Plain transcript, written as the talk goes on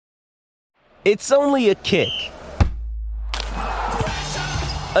It's only a kick,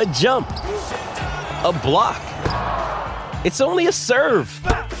 a jump, a block. It's only a serve.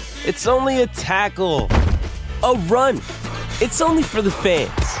 It's only a tackle, a run. It's only for the fans.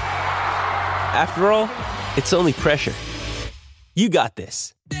 After all, it's only pressure. You got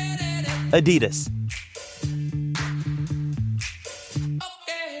this. Adidas.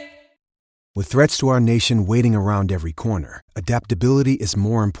 With threats to our nation waiting around every corner, adaptability is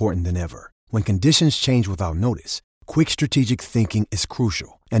more important than ever. When conditions change without notice, quick strategic thinking is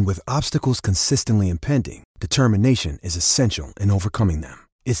crucial. And with obstacles consistently impending, determination is essential in overcoming them.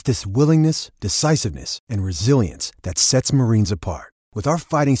 It's this willingness, decisiveness, and resilience that sets Marines apart. With our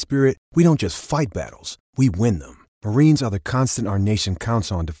fighting spirit, we don't just fight battles, we win them. Marines are the constant our nation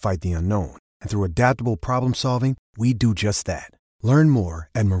counts on to fight the unknown. And through adaptable problem solving, we do just that. Learn more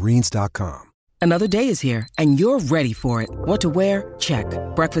at marines.com. Another day is here, and you're ready for it. What to wear? Check.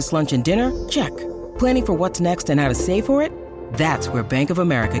 Breakfast, lunch, and dinner? Check. Planning for what's next and how to save for it? That's where Bank of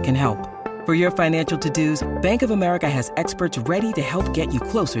America can help. For your financial to-dos, Bank of America has experts ready to help get you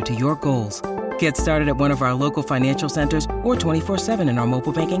closer to your goals. Get started at one of our local financial centers or 24/7 in our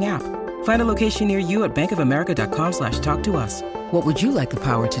mobile banking app. Find a location near you at bankofamerica.com/talktous. What would you like the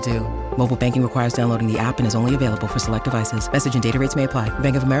power to do? Mobile banking requires downloading the app and is only available for select devices. Message and data rates may apply.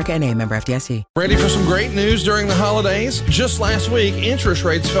 Bank of America N.A., member FDIC. Ready for some great news during the holidays? Just last week, interest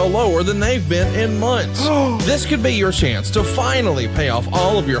rates fell lower than they've been in months. This could be your chance to finally pay off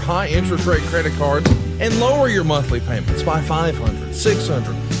all of your high interest rate credit cards and lower your monthly payments by $500,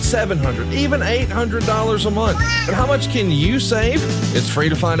 $600, $700, even $800 a month. And how much can you save? It's free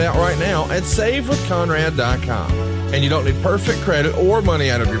to find out right now at SaveWithConrad.com. And you don't need perfect credit or money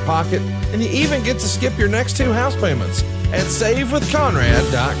out of your pocket. And you even get to skip your next 2 house payments at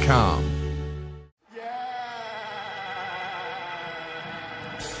SaveWithConrad.com.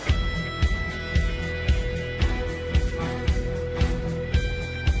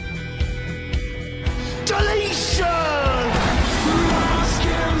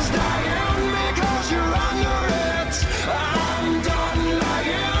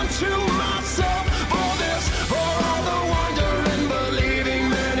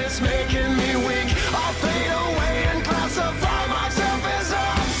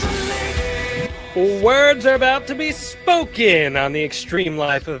 Words are about to be spoken on the Extreme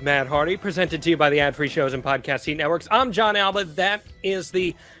Life of Matt Hardy, presented to you by the Ad-Free Shows and Podcast Heat Networks. I'm John Alba. That is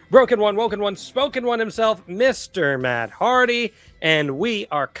the broken one, woken one, spoken one himself, Mr. Matt Hardy. And we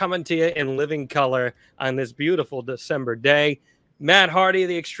are coming to you in living color on this beautiful December day. Matt Hardy,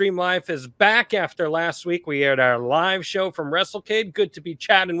 the Extreme Life, is back after last week. We aired our live show from WrestleCade. Good to be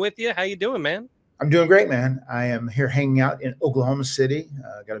chatting with you. How you doing, man? I'm doing great, man. I am here hanging out in Oklahoma City.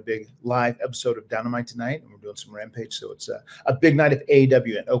 Got a big live episode of Dynamite tonight, and we're doing some Rampage. So it's a big night of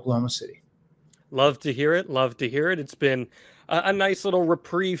AEW in Oklahoma City. Love to hear it. Love to hear it. It's been a nice little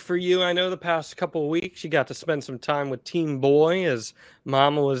reprieve for you. I know the past couple of weeks you got to spend some time with Team Boy as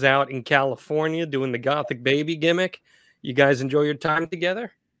Mama was out in California doing the Gothic Baby gimmick. You guys enjoy your time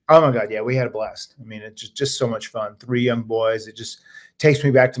together? Oh, my God. Yeah, we had a blast. I mean, it's just so much fun. 3 young boys. It just takes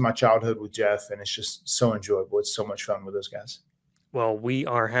me back to my childhood with Jeff, and it's just so enjoyable. It's so much fun with those guys. Well, we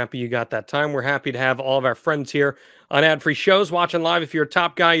are happy you got that time. We're happy to have all of our friends here on Ad-Free Shows watching live. If you're a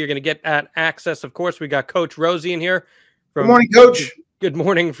top guy, you're going to get access. Of course, we got Coach Rosie in here. Good morning, Coach. Good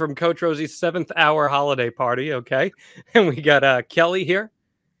morning from Coach Rosie's 7th hour holiday party. Okay. And we got Kelly here.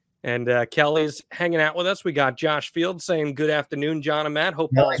 And Kelly's hanging out with us. We got Josh Fields saying good afternoon, John and Matt. Hope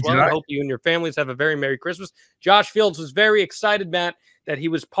all is well. I hope you and your families have a very Merry Christmas. Josh Fields was very excited, Matt, that he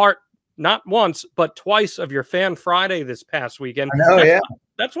was part, not once, but twice of your Fan Friday this past weekend. I know,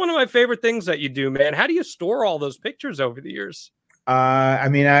 That's one of my favorite things that you do, man. How do you store all those pictures over the years? I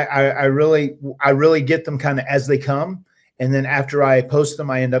mean, I really get them kind of as they come. And then after I post them,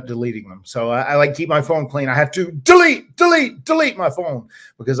 I end up deleting them. So I like keep my phone clean. I have to delete my phone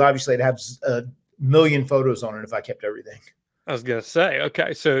because obviously it has a million photos on it if I kept everything. I was going to say,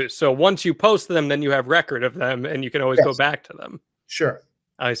 okay. So once you post them, then you have record of them and you can always go back to them. Sure.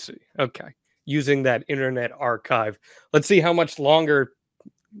 I see. Okay. Using that internet archive. Let's see how much longer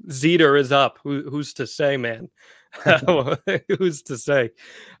Zeter is up. Who's to say, man? Who's to say?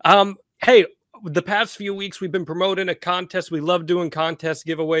 Hey, the past few weeks, we've been promoting a contest. We love doing contest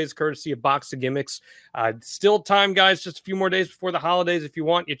giveaways, courtesy of Box of Gimmicks. Still time, guys, just a few more days before the holidays. If you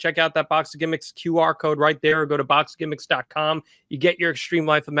want, you check out that Box of Gimmicks QR code right there, or go to boxgimmicks.com. You get your Extreme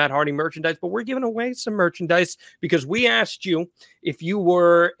Life of Matt Hardy merchandise, but we're giving away some merchandise because we asked you if you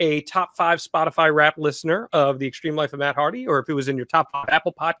were a top 5 Spotify rap listener of the Extreme Life of Matt Hardy, or if it was in your top 5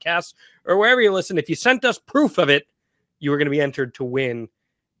 Apple Podcasts, or wherever you listen. If you sent us proof of it, you were going to be entered to win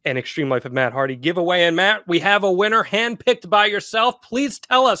an Extreme Life of Matt Hardy giveaway. And Matt, we have a winner handpicked by yourself. Please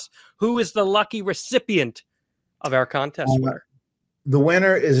tell us who is the lucky recipient of our contest winner. The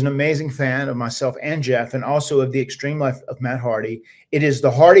winner is an amazing fan of myself and Jeff, and also of the Extreme Life of Matt Hardy. It is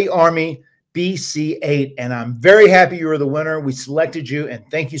the Hardy Army BC8, and I'm very happy you were the winner. We selected you, and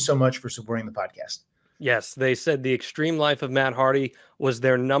thank you so much for supporting the podcast. Yes, they said the Extreme Life of Matt Hardy was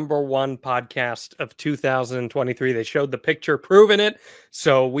their #1 podcast of 2023. They showed the picture proving it.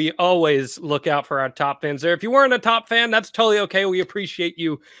 So we always look out for our top fans there. If you weren't a top fan, that's totally okay. We appreciate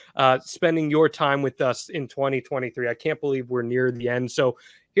you spending your time with us in 2023. I can't believe we're near the end. So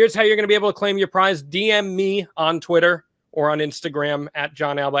here's how you're going to be able to claim your prize. DM me on Twitter or on Instagram at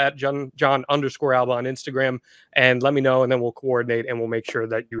John Alba, at John_Alba on Instagram, and let me know, and then we'll coordinate and we'll make sure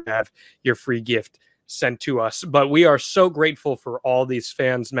that you have your free gift sent to us. But we are so grateful for all these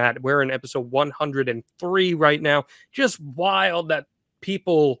fans, Matt. We're in episode 103 right now. Just wild that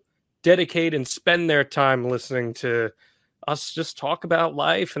people dedicate and spend their time listening to us just talk about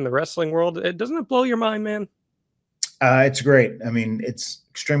life and the wrestling world. Doesn't it blow your mind, man? It's great. I mean, it's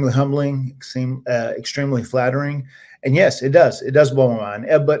extremely humbling, extremely flattering. And yes, it does. It does blow my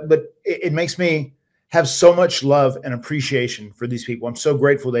mind. But it makes me have so much love and appreciation for these people. I'm so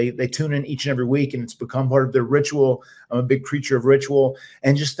grateful they tune in each and every week, and it's become part of their ritual. I'm a big creature of ritual,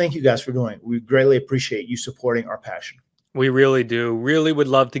 and just thank you guys for doing it. We greatly appreciate you supporting our passion. We really do. Really would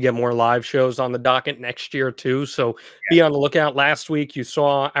love to get more live shows on the docket next year too. So be on the lookout. Last week you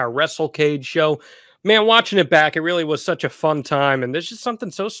saw our WrestleCade show. Man, watching it back, it really was such a fun time. And there's just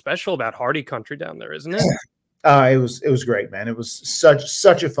something so special about Hardy Country down there, isn't it? It was great, man. It was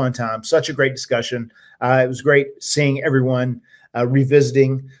such a fun time, such a great discussion. It was great seeing everyone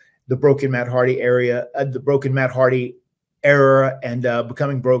revisiting the Broken Matt Hardy area, the Broken Matt Hardy era, and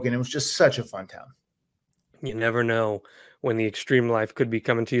becoming broken. It was just such a fun time. You never know when the extreme life could be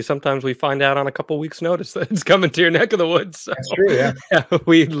coming to you. Sometimes we find out on a couple weeks' notice that it's coming to your neck of the woods. So, that's true, yeah.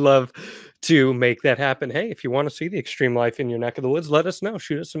 We'd love to make that happen. Hey, if you want to see the extreme life in your neck of the woods, let us know.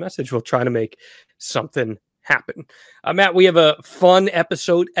 Shoot us a message. We'll try to make something happen. Matt, we have a fun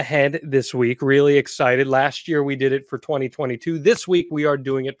episode ahead this week. Really excited. Last year we did it for 2022. This week we are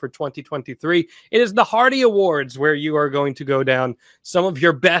doing it for 2023. It is the Hardy Awards, where you are going to go down some of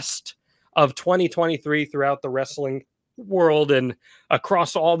your best of 2023 throughout the wrestling world and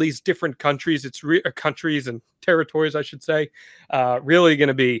across all these different countries. It's countries and territories, I should say. Really going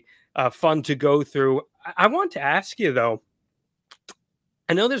to be fun to go through. I want to ask you, though,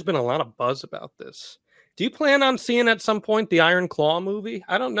 I know there's been a lot of buzz about this. Do you plan on seeing at some point the Iron Claw movie?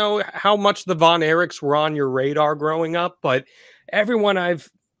 I don't know how much the Von Erichs were on your radar growing up, but everyone I've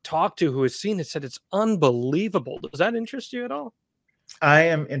talked to who has seen it said it's unbelievable. Does that interest you at all? I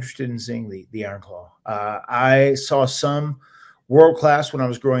am interested in seeing the Iron Claw. I saw some World Class when I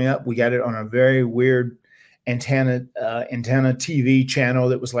was growing up. We got it on a very weird antenna TV channel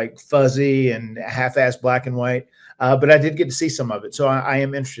that was like fuzzy and half-assed black and white. But I did get to see some of it, so I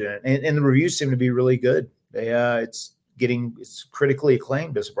am interested in it. And the reviews seem to be really good. It's critically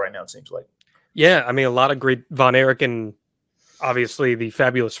acclaimed as of right now, it seems like. Yeah, I mean, a lot of great Von Erich and obviously the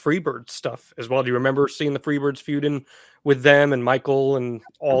fabulous Freebirds stuff as well. Do you remember seeing the Freebirds feuding with them and Michael and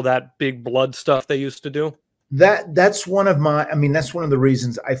all that big blood stuff they used to do? That's one of the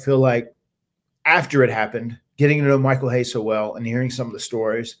reasons I feel like after it happened, getting to know Michael Hayes so well and hearing some of the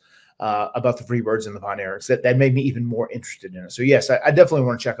stories about the Freebirds and the Von Erichs, that made me even more interested in it. So yes, I definitely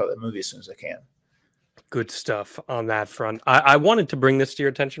want to check out that movie as soon as I can. Good stuff on that front. I wanted to bring this to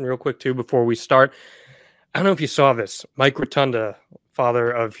your attention real quick too before we start. I don't know if you saw this. Mike Rotunda, father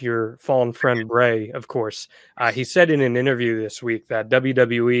of your fallen friend Bray, of course, he said in an interview this week that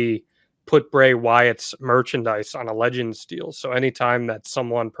WWE put Bray Wyatt's merchandise on a Legends deal. So anytime that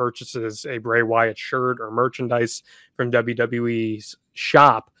someone purchases a Bray Wyatt shirt or merchandise from WWE's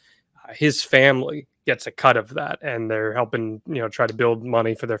shop, his family gets a cut of that, and they're helping, try to build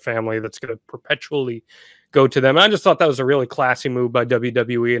money for their family that's going to perpetually go to them. And I just thought that was a really classy move by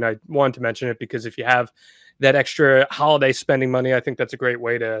WWE, and I wanted to mention it because if you have that extra holiday spending money, I think that's a great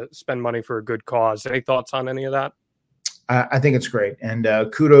way to spend money for a good cause. Any thoughts on any of that? I think it's great, and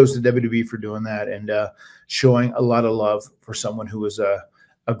kudos to WWE for doing that and showing a lot of love for someone who was a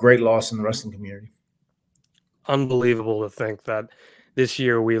great loss in the wrestling community. Unbelievable to think that this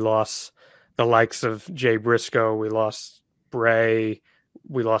year we lost the likes of Jay Briscoe, we lost Bray,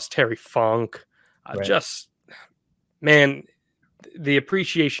 we lost Terry Funk. Right. Just, man, the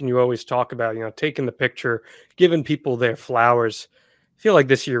appreciation you always talk about, taking the picture, giving people their flowers. I feel like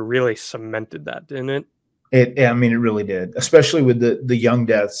this year really cemented that, didn't it? It really did, especially with the young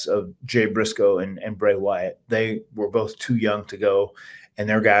deaths of Jay Briscoe and Bray Wyatt. They were both too young to go, and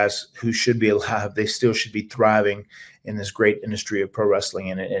they're guys who should be alive. They still should be thriving in this great industry of pro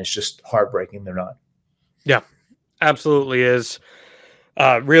wrestling, and it's just heartbreaking they're not. Yeah, absolutely is.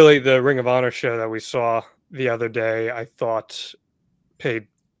 Really, the Ring of Honor show that we saw the other day, I thought paid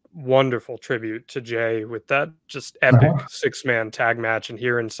wonderful tribute to Jay with that just epic 6-man tag match, and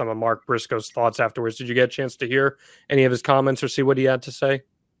hearing some of Mark Briscoe's thoughts afterwards. Did you get a chance to hear any of his comments or see what he had to say?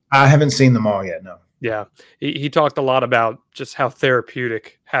 I haven't seen them all yet, no. Yeah, he talked a lot about just how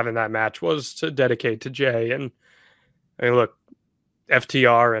therapeutic having that match was to dedicate to Jay. And I mean, look,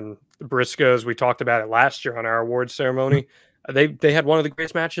 FTR and the Briscoes, we talked about it last year on our awards ceremony. They had one of the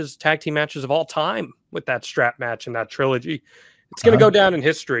greatest matches, tag team matches of all time with that strap match and that trilogy. It's going to go down in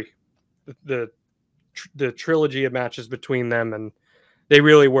history, the trilogy of matches between them, and they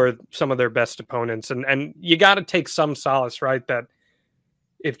really were some of their best opponents. And you got to take some solace, right, that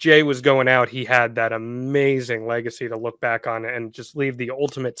if Jay was going out, he had that amazing legacy to look back on and just leave the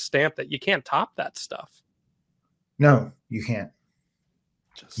ultimate stamp that you can't top that stuff. No, you can't.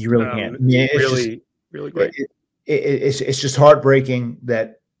 You really can't. Yeah, really great. It's just heartbreaking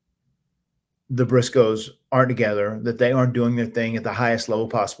that the Briscoes aren't together, that they aren't doing their thing at the highest level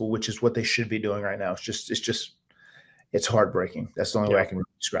possible, which is what they should be doing right now. It's heartbreaking. That's the only way I can really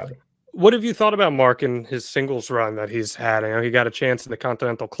describe it. What have you thought about Mark and his singles run that he's had? I know he got a chance in the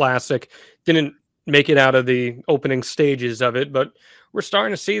Continental Classic, didn't make it out of the opening stages of it, but we're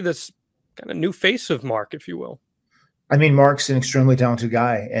starting to see this kind of new face of Mark, if you will. I mean, Mark's an extremely talented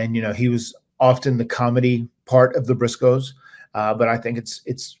guy, and he was often the comedy part of the Briscoes, but I think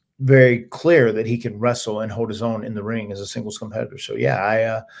it's very clear that he can wrestle and hold his own in the ring as a singles competitor. So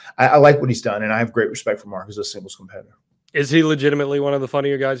yeah, I like what he's done, and I have great respect for Mark as a singles competitor. Is he legitimately one of the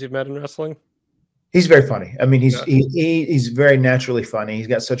funnier guys you've met in wrestling? He's very funny. I mean, he's very naturally funny. He's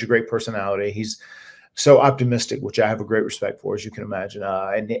got such a great personality. He's so optimistic, which I have a great respect for, as you can imagine.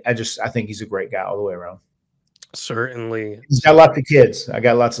 And I think he's a great guy all the way around. Certainly. He's got lots of kids. I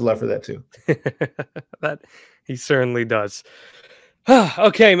got lots of love for that too. That he certainly does.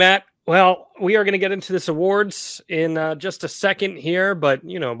 Okay, Matt. Well, we are going to get into this awards in just a second here, but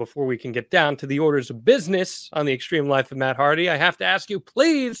before we can get down to the orders of business on the Extreme Life of Matt Hardy, I have to ask you,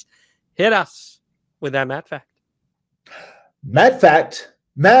 please hit us with that Matt fact. Matt fact: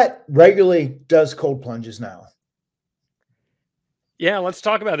 Matt regularly does cold plunges now. Yeah, let's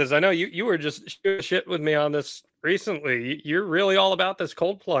talk about this. I know you were just shit with me on this recently. You're really all about this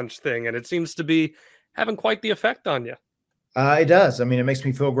cold plunge thing, and it seems to be having quite the effect on you. It does. I mean, it makes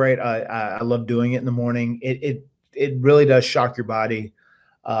me feel great. I love doing it in the morning. It really does shock your body.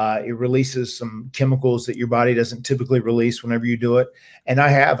 It releases some chemicals that your body doesn't typically release whenever you do it. And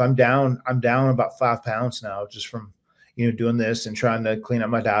I'm down about 5 pounds now just from doing this and trying to clean up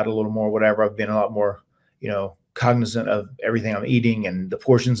my diet a little more. Whatever. I've been a lot more cognizant of everything I'm eating and the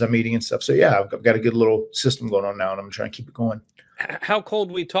portions I'm eating and stuff. So yeah, I've got a good little system going on now, and I'm trying to keep it going. How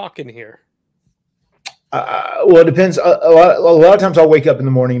cold we talking here? Well, it depends. A lot of times I'll wake up in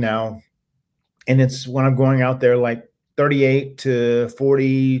the morning now, and it's when I'm going out there like 38 to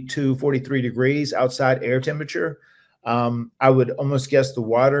 42, 43 degrees outside air temperature. I would almost guess the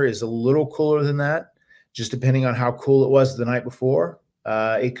water is a little cooler than that, just depending on how cool it was the night before.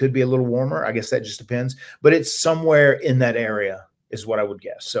 It could be a little warmer. I guess that just depends, but it's somewhere in that area is what I would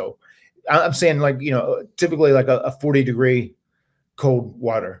guess. So I'm saying typically like a 40-degree cold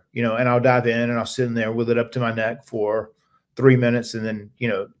water, and I'll dive in and I'll sit in there with it up to my neck for 3 minutes and then,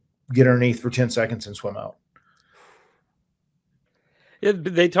 get underneath for 10 seconds and swim out. Yeah,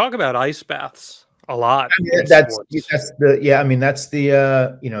 they talk about ice baths a lot. That's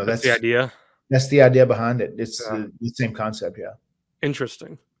the idea. That's the idea behind it. It's the same concept. Yeah.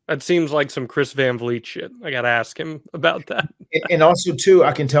 Interesting. That seems like some Chris Van Vliet shit. I got to ask him about that. And also too,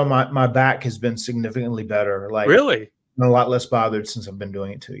 I can tell my back has been significantly better. Like really? I'm a lot less bothered since I've been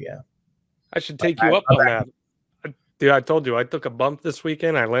doing it too. Yeah. I should take you up on that. Dude, I told you I took a bump this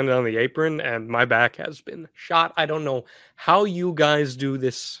weekend. I landed on the apron and my back has been shot. I don't know how you guys do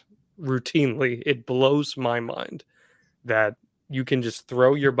this routinely. It blows my mind that you can just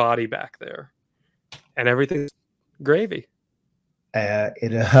throw your body back there and everything's gravy.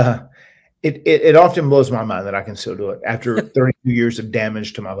 It often blows my mind that I can still do it after 32 years of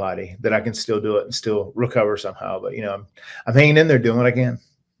damage to my body, that I can still do it and still recover somehow. But I'm hanging in there doing what I can.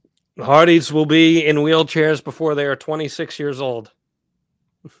 The Hardys will be in wheelchairs before they are 26 years old.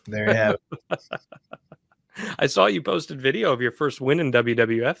 There you have it. I saw you posted video of your first win in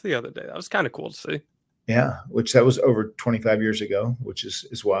WWF the other day. That was kind of cool to see. Yeah, that was over 25 years ago, which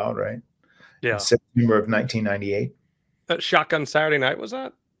is wild, right? Yeah. In September of 1998. Shotgun Saturday Night, was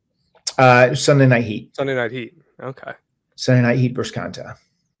that? Sunday Night Heat. Sunday Night Heat. Okay. Sunday Night Heat versus Kanta.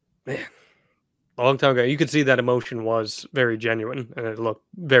 Man, a long time ago. You could see that emotion was very genuine and it looked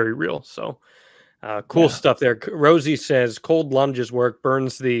very real. So cool stuff there. Rosie says cold lunges work,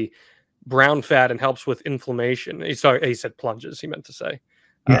 burns the brown fat and helps with inflammation. He said plunges, he meant to say.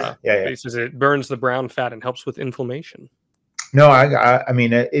 He says it burns the brown fat and helps with inflammation. No, I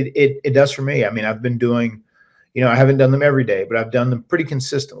mean, it does for me. I mean, I've been doing, I haven't done them every day, but I've done them pretty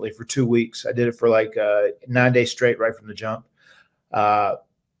consistently for 2 weeks. I did it for like 9 days straight right from the jump.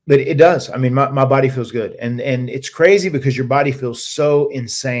 But it does. I mean, my body feels good. And it's crazy because your body feels so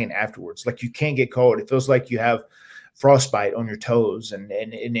insane afterwards. Like you can't get cold. It feels like you have frostbite on your toes and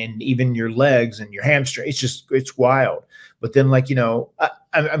even your legs and your hamstring. It's wild. But then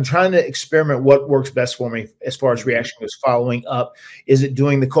I'm trying to experiment what works best for me as far as reaction goes following up. Is it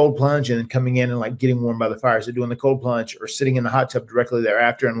doing the cold plunge and then coming in and like getting warm by the fire? Is it doing the cold plunge or sitting in the hot tub directly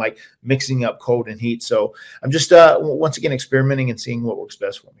thereafter and like mixing up cold and heat? So I'm just once again experimenting and seeing what works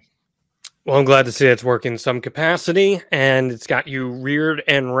best for me. Well, I'm glad to see it's working in some capacity, and it's got you reared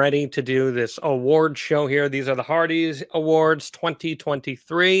and ready to do this award show here. These are the Hardy's Awards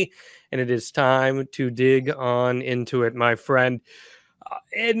 2023, and it is time to dig on into it, my friend.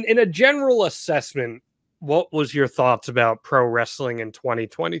 In a general assessment, what was your thoughts about pro wrestling in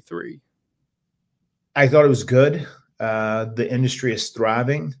 2023? I thought it was good. The industry is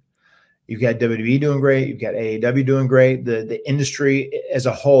thriving. You've got WWE doing great. You've got AEW doing great. The industry as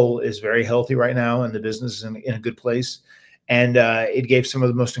a whole is very healthy right now, and the business is in a good place. And it gave some of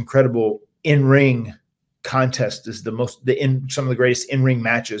the most incredible in-ring contests, some of the greatest in-ring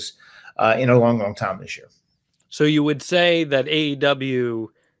matches in a long, long time this year. So you would say that AEW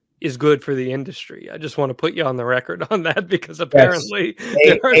is good for the industry. I just want to put you on the record on that because apparently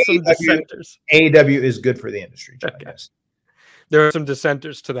there are some dissenters. AEW is good for the industry, John, okay. Yes. There are some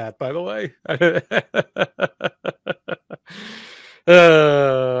dissenters to that, by the way.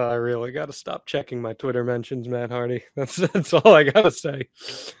 I really got to stop checking my Twitter mentions, Matt Hardy. That's all I got to say.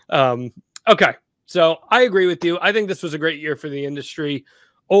 Okay, so I agree with you. I think this was a great year for the industry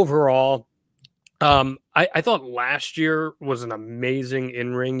overall. I thought last year was an amazing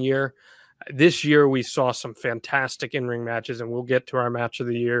in-ring year. This year we saw some fantastic in-ring matches, and we'll get to our match of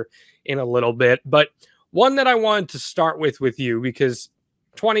the year in a little bit. But one that I wanted to start with you, because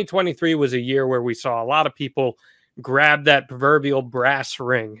 2023 was a year where we saw a lot of people grab that proverbial brass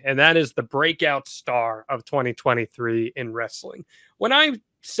ring, and that is the breakout star of 2023 in wrestling. When I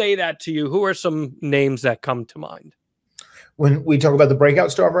say that to you, who are some names that come to mind? When we talk about the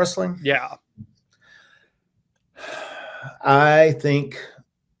breakout star of wrestling? Yeah. I think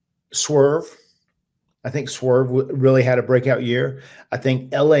Swerve. I think Swerve really had a breakout year. I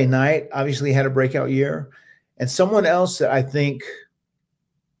think LA Knight obviously had a breakout year. And someone else that I think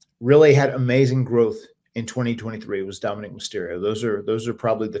really had amazing growth in 2023 was Dominic Mysterio. Those are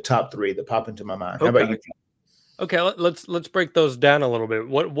probably the top three that pop into my mind. Okay. How about you? Okay, let's break those down a little bit.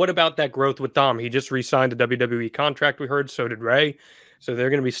 What about that growth with Dom? He just re-signed a WWE contract, we heard. So did Ray. So they're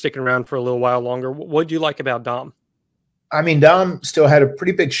going to be sticking around for a little while longer. What do you like about Dom? I mean, Dom still had a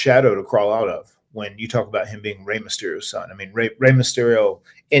pretty big shadow to crawl out of when you talk about him being Rey Mysterio's son. I mean, Rey Mysterio,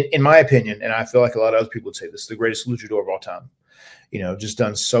 in my opinion, and I feel like a lot of other people would say this, the greatest luchador of all time. Just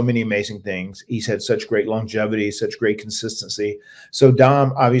done so many amazing things. He's had such great longevity, such great consistency. So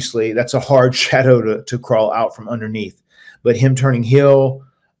Dom, obviously, that's a hard shadow to crawl out from underneath. But him turning heel,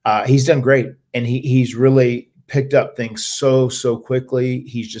 he's done great. And he's really picked up things so quickly.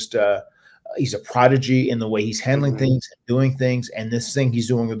 He's just he's a prodigy in the way he's handling things and doing things. And this thing he's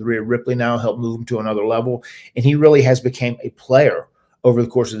doing with Rhea Ripley now helped move him to another level. And he really has become a player over the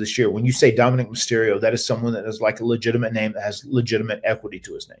course of this year. When you say Dominic Mysterio, that is someone that is like a legitimate name that has legitimate equity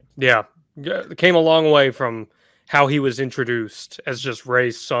to his name. Yeah. Came a long way from how he was introduced as just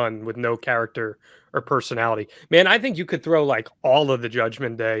Ray's son with no character or personality. Man, I think you could throw like all of the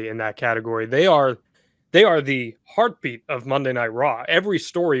Judgment Day in that category. They are the heartbeat of Monday Night Raw. Every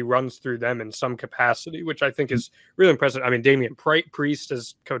story runs through them in some capacity, which I think is really impressive. I mean, Damian Priest,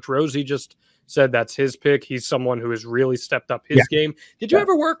 as Coach Rosie just said, that's his pick. He's someone who has really stepped up his game. Did you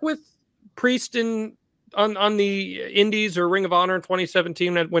ever work with Priest on the Indies or Ring of Honor in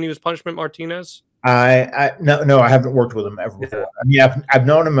 2017 when he was Punishment Martinez? No, I haven't worked with him ever before. I mean, I've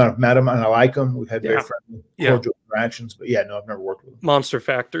known him, I've met him, and I like him. We've had very friendly, cordial interactions. But I've never worked with him. Monster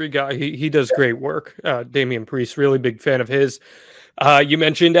Factory guy. He does great work. Damian Priest, really big fan of his. You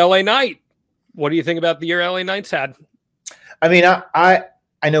mentioned LA Knight. What do you think about the year LA Knight's had? I mean,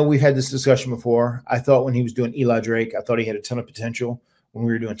 I know we've had this discussion before. I thought when he was doing Eli Drake, I thought he had a ton of potential. When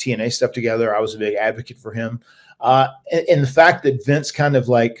we were doing TNA stuff together, I was a big advocate for him. And the fact that Vince kind of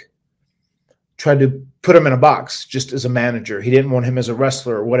like tried to put him in a box just as a manager. He didn't want him as a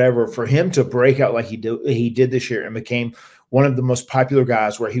wrestler or whatever. For him to break out like he did this year and became one of the most popular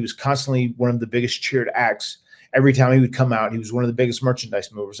guys, where he was constantly one of the biggest cheered acts. Every time he would come out, he was one of the biggest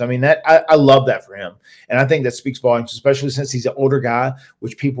merchandise movers. I mean, I love that for him. And I think that speaks volumes, especially since he's an older guy,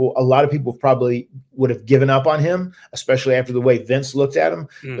 which a lot of people probably would have given up on him, especially after the way Vince looked at him.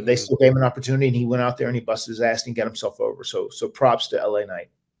 Mm-hmm. But they still gave him an opportunity, and he went out there and he busted his ass and got himself over. So props to LA Knight.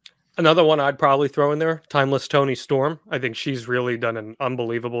 Another one I'd probably throw in there, Timeless Toni Storm. I think she's really done an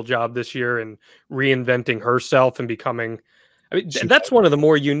unbelievable job this year in reinventing herself and becoming – I mean, that's one of the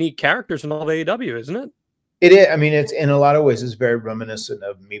more unique characters in all of AEW, isn't it? It is. I mean, it's in a lot of ways, it's very reminiscent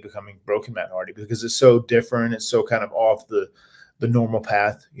of me becoming Broken Matt Hardy, because it's so different. It's so kind of off the normal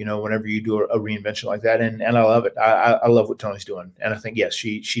path, whenever you do a reinvention like that. And I love it. I love what Tony's doing. And I think, yes,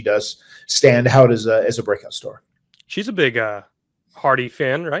 she does stand out as a breakout star. She's a big Hardy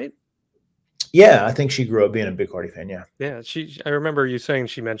fan, right? Yeah, I think she grew up being a big Hardy fan. Yeah. Yeah. I remember you saying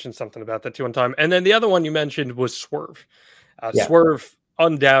she mentioned something about that too one time. And then the other one you mentioned was Swerve. Swerve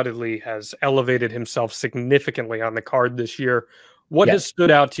undoubtedly has elevated himself significantly on the card this year. What has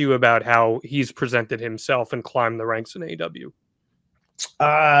stood out to you about how he's presented himself and climbed the ranks in AEW?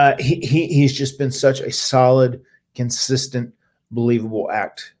 He's just been such a solid, consistent, believable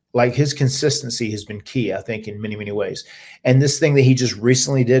act. Like, his consistency has been key, I think, in many, many ways. And this thing that he just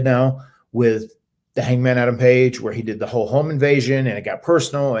recently did now with the Hangman Adam Page, where he did the whole home invasion and it got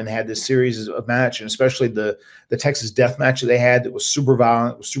personal and had this series of match, and especially the Texas death match that they had that was super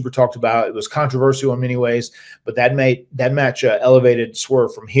violent, was super talked about. It was controversial in many ways, but that match elevated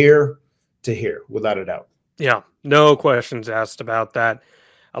Swerve from here to here, without a doubt. Yeah, no questions asked about that.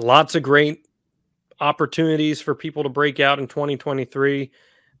 Lots of great opportunities for people to break out in 2023,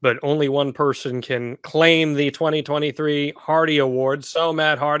 but only one person can claim the 2023 Hardy Award. So,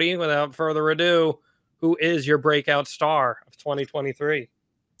 Matt Hardy, without further ado, who is your breakout star of 2023?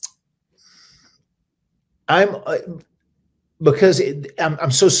 I'm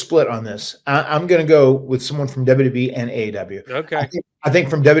so split on this. I'm going to go with someone from WWE and AEW. Okay. I think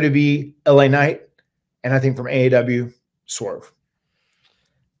from WWE, LA Knight, and I think from AEW, Swerve.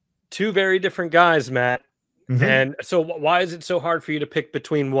 Two very different guys, Matt. Mm-hmm. And so why is it so hard for you to pick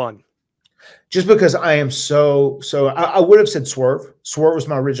between one? Just because I am I would have said Swerve. Swerve was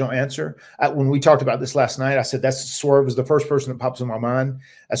my original answer. When we talked about this last night, I said Swerve is the first person that pops in my mind.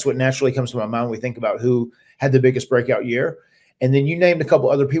 That's what naturally comes to my mind when we think about who had the biggest breakout year. And then you named a couple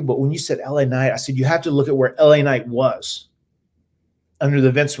other people, but when you said LA Knight, I said you have to look at where LA Knight was under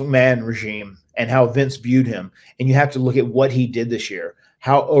the Vince McMahon regime and how Vince viewed him. And you have to look at what he did this year,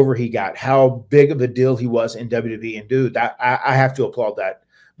 how over he got, how big of a deal he was in WWE. And dude, I have to applaud that,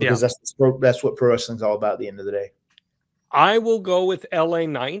 because that's what pro wrestling's all about at the end of the day. I will go with LA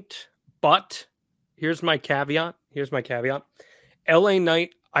Knight, but here's my caveat. LA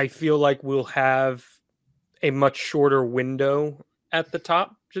Knight, I feel like, will have a much shorter window at the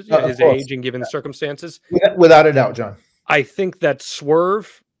top, just his age and given the circumstances. Without a doubt, John. I think that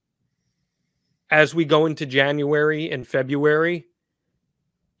Swerve, as we go into January and February,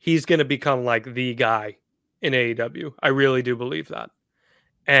 he's going to become like the guy in AEW. I really do believe that.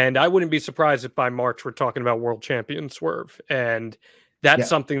 And I wouldn't be surprised if by March we're talking about world champion Swerve. And that's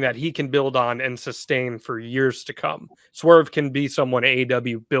something that he can build on and sustain for years to come. Swerve can be someone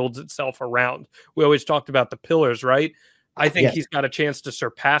AEW builds itself around. We always talked about the pillars, right? I think he's got a chance to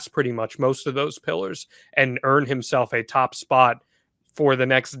surpass pretty much most of those pillars and earn himself a top spot for the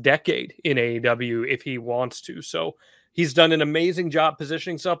next decade in AEW if he wants to. So he's done an amazing job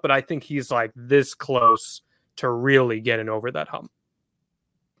positioning himself, but I think he's like this close to really getting over that hump.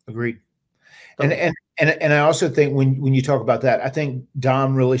 Agreed. And I also think when you talk about that, I think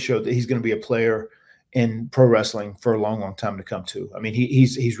Dom really showed that he's going to be a player in pro wrestling for a long, long time to come too. I mean,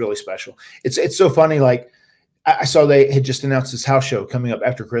 he's really special. It's so funny. Like, I saw they had just announced this house show coming up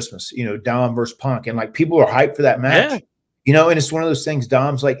after Christmas, Dom versus Punk, and like people are hyped for that match, and it's one of those things.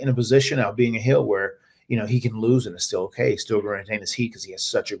 Dom's like in a position now, being a heel, where he can lose and it's still okay, still going to retain his heat because he has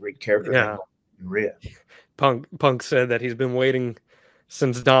such a great character. Yeah. In Rhea. Punk said that he's been waiting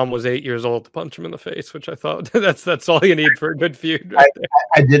since Dom was 8 years old to punch him in the face, which I thought that's all you need for a good feud. Right there.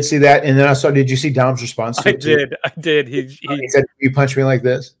 I did see that, and then I saw. Did you see Dom's response to it? I did. He said, "You punch me like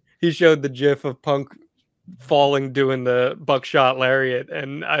this." He showed the GIF of Punk falling doing the buckshot lariat,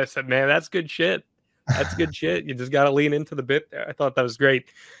 and I said, "Man, that's good shit. That's good shit. You just got to lean into the bit there." I thought that was great.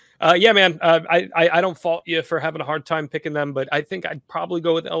 Yeah, man. I don't fault you for having a hard time picking them, but I think I'd probably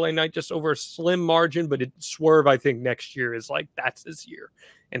go with LA Knight just over a slim margin. But Swerve, I think next year is like that's his year,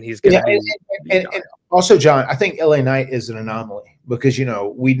 and he's going to be. And also, John, I think LA Knight is an anomaly. because,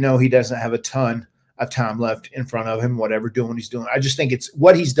 we know he doesn't have a ton of time left in front of him, whatever doing what he's doing. I just think it's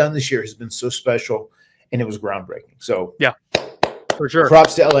what he's done this year has been so special, and it was groundbreaking. So yeah, for sure.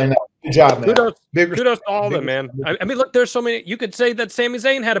 Props to LA. Good job, man. Kudos to all of them, man. I mean, look, there's so many. You could say that Sami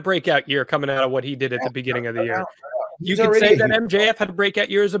Zayn had a breakout year coming out of what he did at the beginning of the year. You could say that MJF had a breakout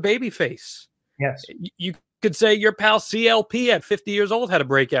year as a babyface. Yes. You could say your pal CLP at 50 years old had a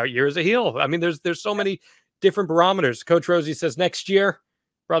breakout year as a heel. I mean, there's so many different barometers. Coach Rosie says next year,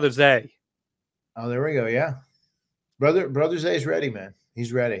 Brother Zay. Oh, there we go. Yeah. Brother Zay is ready, man.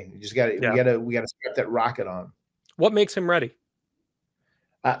 He's ready. You just got to, we got to strap that rocket on. What makes him ready?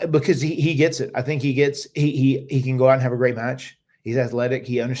 Because he gets it. I think he can go out and have a great match. He's athletic.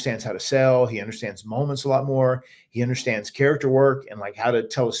 He understands how to sell. He understands moments a lot more. He understands character work and like how to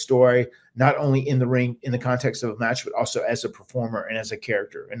tell a story, not only in the ring, in the context of a match, but also as a performer and as a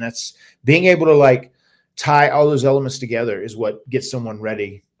character. And that's being able to like tie all those elements together is what gets someone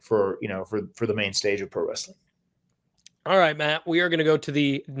ready for the main stage of pro wrestling. All right, Matt, we are going to go to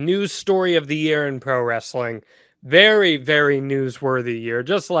the news story of the year in pro wrestling. Very, very newsworthy year,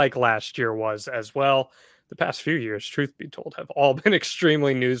 just like last year was as well. The past few years, truth be told, have all been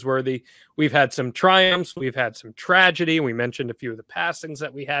extremely newsworthy. We've had some triumphs. We've had some tragedy. We mentioned a few of the passings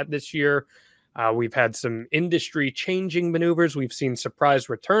that we had this year. We've had some industry-changing maneuvers. We've seen surprise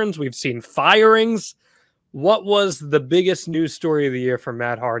returns. We've seen firings. What was the biggest news story of the year for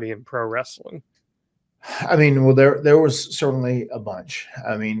Matt Hardy in pro wrestling? I mean, well, there was certainly a bunch.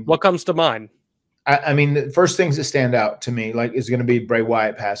 I mean, what comes to mind? I mean, the first things that stand out to me, like, is going to be Bray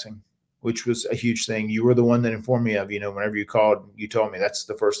Wyatt passing, which was a huge thing. You were the one that informed me of, whenever you called, you told me that's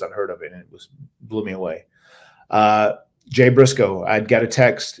the first I'd heard of it, and it blew me away. Jay Briscoe, I'd got a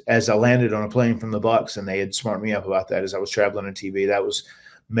text as I landed on a plane from the Bucks, and they had smarted me up about that as I was traveling on TV. That was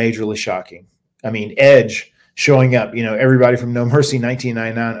majorly shocking. I mean, Edge showing up, everybody from No Mercy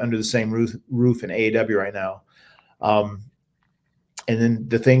 1999 under the same roof in AEW right now. And then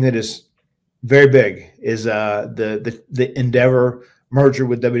the thing that is very big is the Endeavor merger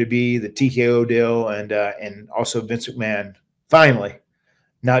with WWE, the TKO deal, and also Vince McMahon finally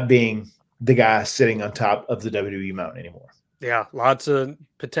not being the guy sitting on top of the WWE mountain anymore. Yeah, lots of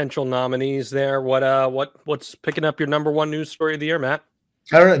potential nominees there. What's picking up your number one news story of the year, Matt?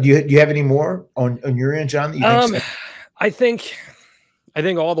 I don't know. Do you have any more on your end, John? That I think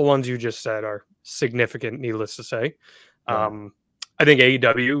all the ones you just said are significant. Needless to say, I think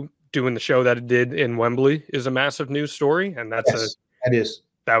AEW doing the show that it did in Wembley is a massive news story, and that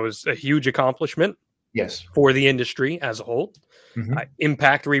was a huge accomplishment. Yes, for the industry as a whole. Mm-hmm.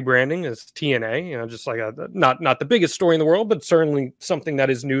 Impact rebranding as TNA, just like not the biggest story in the world, but certainly something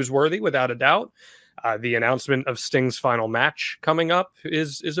that is newsworthy without a doubt. The announcement of Sting's final match coming up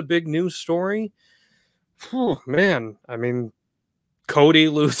is a big news story. Whew, man, I mean, Cody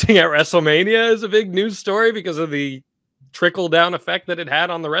losing at WrestleMania is a big news story because of the trickle-down effect that it had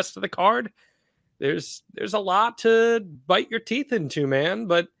on the rest of the card. There's a lot to bite your teeth into, man.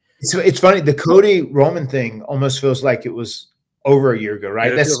 But it's funny. The Cody Roman thing almost feels like it was over a year ago,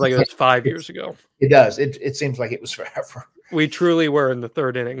 right? It feels like it was 5 years ago. It does. It seems like it was forever. We truly were in the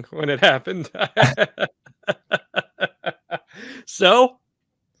third inning when it happened. So,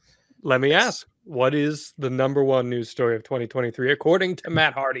 let me ask, what is the number one news story of 2023, according to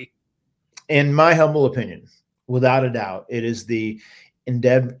Matt Hardy? In my humble opinion, without a doubt, it is the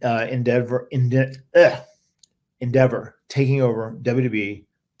Endeavor taking over WWE,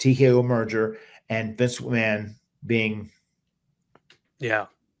 TKO merger, and Vince McMahon being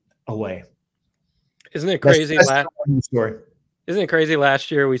away. Isn't it crazy? Isn't it crazy?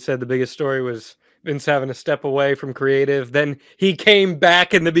 Last year we said the biggest story was Vince having to step away from creative. Then he came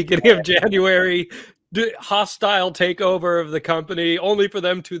back in the beginning of January, hostile takeover of the company, only for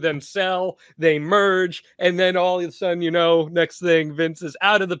them to then sell. They merge, and then all of a sudden, next thing, Vince is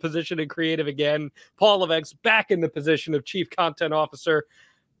out of the position of creative again. Paul Levesque's back in the position of chief content officer.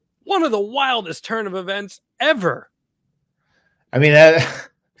 One of the wildest turn of events ever. I mean, that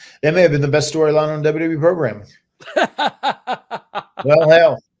may have been the best storyline on WWE programming. Well,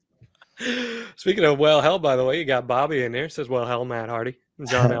 hell. Speaking of well, hell, by the way, you got Bobby in there. Says, well, hell, Matt Hardy. And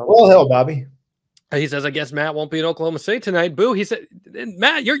John Allen. Well, hell, Bobby. He says, I guess Matt won't be in Oklahoma City tonight. Boo. He said,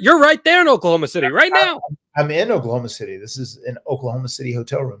 Matt, you're right there in Oklahoma City right now. I'm in Oklahoma City. This is an Oklahoma City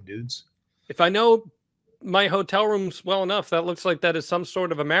hotel room, dudes. If I know my hotel rooms well enough, that looks like that is some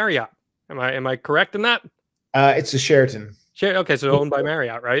sort of a Marriott. Am I correct in that? It's a Sheraton. Okay, so owned by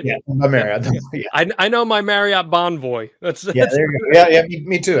Marriott, right? Yeah, owned by Marriott. Yeah. I know my Marriott Bonvoy. There you go. Yeah,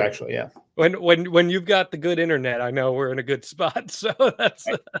 me too, actually. Yeah. When you've got the good internet, I know we're in a good spot. So that's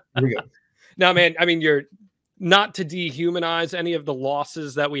Here we go. No, man. I mean, not to dehumanize any of the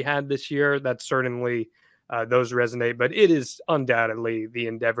losses that we had this year. That certainly those resonate, but it is undoubtedly the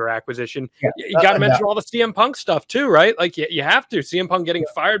Endeavor acquisition. Yeah, You got to mention all the CM Punk stuff too, right? Like you have to. CM Punk getting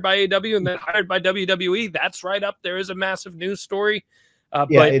fired by AEW and then hired by WWE. That's right up there is a massive news story. Yeah,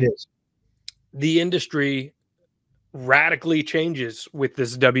 but it is. The industry radically changes with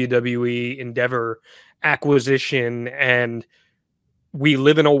this WWE Endeavor acquisition, and we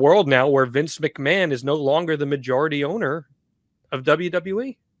live in a world now where Vince McMahon is no longer the majority owner of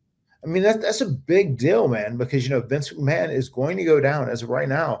WWE. I mean, that's a big deal, man, because, Vince McMahon is going to go down as of right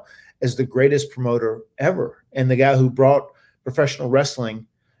now as the greatest promoter ever. And the guy who brought professional wrestling,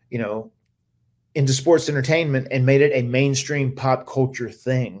 into sports entertainment and made it a mainstream pop culture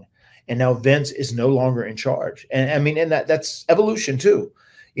thing. And now Vince is no longer in charge. And I mean, and that's evolution too.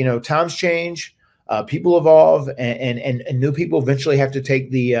 Times change, people evolve, and new people eventually have to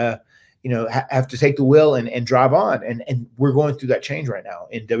take the, have to take the wheel and drive on. And we're going through that change right now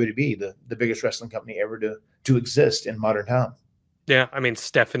in WWE, the biggest wrestling company ever to exist in modern time. Yeah. I mean,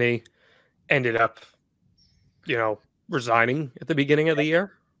 Stephanie ended up, resigning at the beginning of the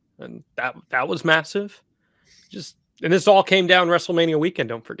year. And that was massive. And this all came down WrestleMania weekend.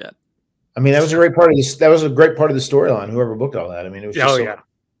 Don't forget. I mean, that was a great part of this. That was a great part of the storyline. Whoever booked all that. I mean, it was just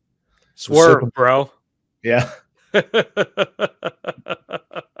Swerve, bro. Yeah.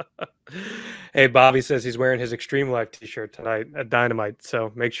 Hey, Bobby says he's wearing his Extreme Life t-shirt tonight at Dynamite,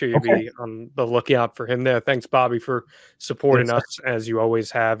 so make sure you be on the lookout for him there. Thanks, Bobby, for supporting us as you always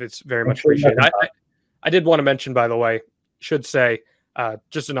have. It's very much appreciated. I did want to mention, by the way, should say,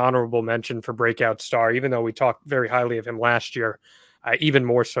 just an honorable mention for Breakout Star, even though we talked very highly of him last year, even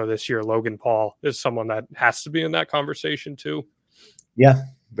more so this year. Logan Paul is someone that has to be in that conversation too. Yeah,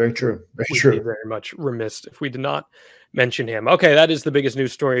 very true. Very true. We'd be very much remiss if we did not mention him. Okay, that is the biggest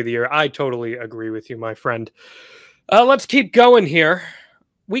news story of the year. I totally agree with you, my friend. Let's keep going here.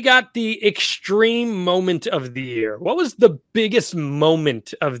 We got the extreme moment of the year. What was the biggest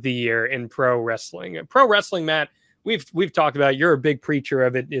moment of the year in pro wrestling? Pro wrestling, Matt, we've talked about it. You're a big preacher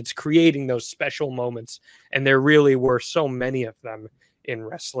of it. It's creating those special moments, and there really were so many of them in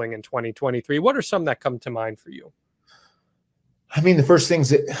wrestling in 2023. What are some that come to mind for you? I mean, the first things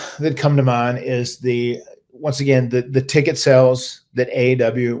that come to mind is once again, the ticket sales that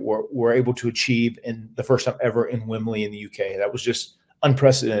AEW were able to achieve in the first time ever in Wembley in the UK. That was just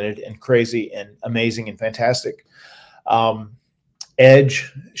unprecedented and crazy and amazing and fantastic.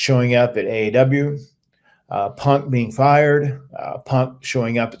 Edge showing up at AEW, Punk being fired, Punk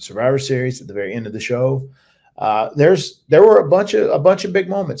showing up at Survivor Series at the very end of the show. There were a bunch of big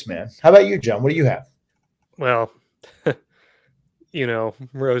moments, man. How about you, John? What do you have? Well,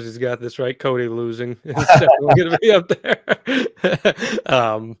 Rosie's got this right. Cody losing is definitely going to be up there.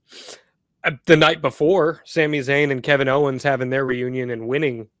 The night before, Sami Zayn and Kevin Owens having their reunion and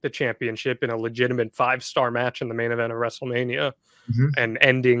winning the championship in a legitimate 5-star match in the main event of WrestleMania, and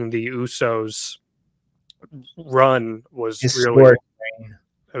ending the Usos run was historic.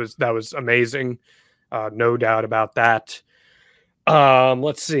 That was amazing. No doubt about that.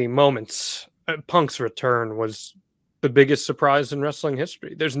 Let's see, moments. Punk's return was the biggest surprise in wrestling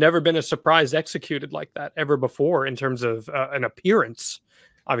history. There's never been a surprise executed like that ever before in terms of an appearance.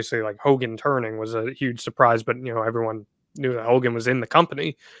 Obviously, like Hogan turning was a huge surprise, but everyone knew that Hogan was in the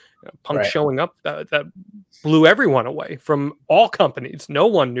company. Punk showing up, that blew everyone away from all companies. No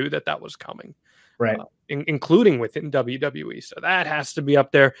one knew that was coming, right? Including within WWE. So that has to be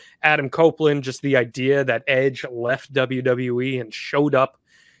up there. Adam Copeland, just the idea that Edge left WWE and showed up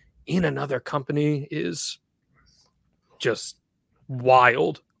in another company is just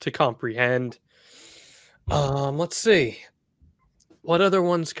wild to comprehend. Let's see. What other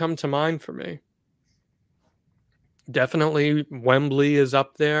ones come to mind for me? Definitely Wembley is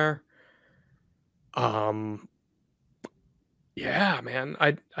up there. Yeah, man.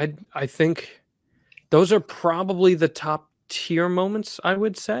 I think those are probably the top tier moments, I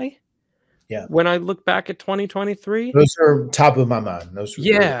would say. Yeah. When I look back at 2023, those are top of my mind.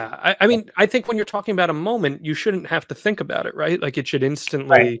 I mean, I think when you're talking about a moment, you shouldn't have to think about it, right? Like it should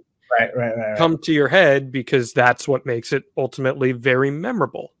instantly come to your head, because that's what makes it ultimately very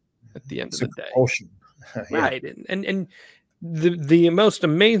memorable at the end of the day. Yeah. Right. And the most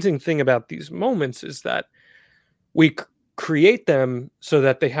amazing thing about these moments is that we create them so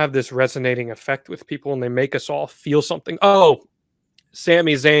that they have this resonating effect with people, and they make us all feel something. Oh,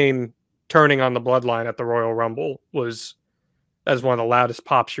 Sami Zayn turning on the Bloodline at the Royal Rumble was one of the loudest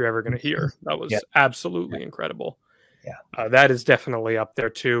pops you're ever going to hear. That was absolutely incredible. Yeah. That is definitely up there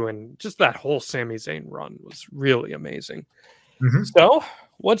too. And just that whole Sami Zayn run was really amazing. So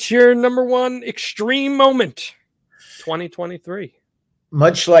what's your number one extreme moment 2023?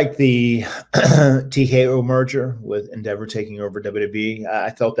 Much like the TKO merger with Endeavor taking over WWE,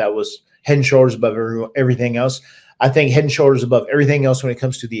 I felt that was head and shoulders above everything else. I think head and shoulders above everything else when it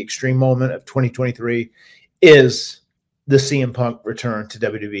comes to the extreme moment of 2023 is the CM Punk return to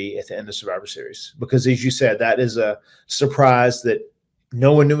WWE at the end of Survivor Series. Because as you said, that is a surprise that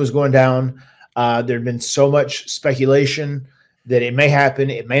no one knew was going down. There had been so much speculation that it may happen,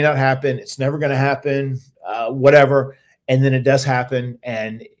 it may not happen, it's never going to happen, whatever. And then it does happen,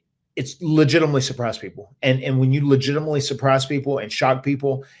 and it's legitimately surprised people. And when you legitimately surprise people and shock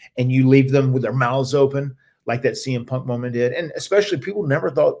people and you leave them with their mouths open, like that CM Punk moment did, and especially people never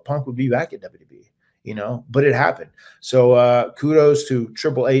thought Punk would be back at WWE, but it happened. So kudos to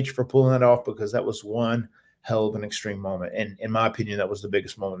Triple H for pulling that off, because that was one hell of an extreme moment. And in my opinion, that was the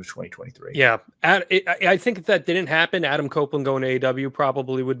biggest moment of 2023. Yeah. I think if that didn't happen, Adam Copeland going to AEW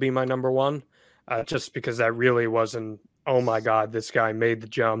probably would be my number one, just because that really wasn't, oh my God, this guy made the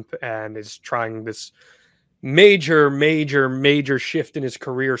jump and is trying this major shift in his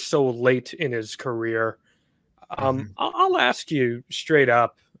career so late in his career. I'll ask you straight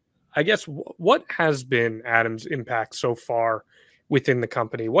up, I guess, what has been Adam's impact so far within the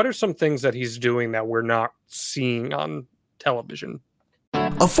company? What are some things that he's doing that we're not seeing on television?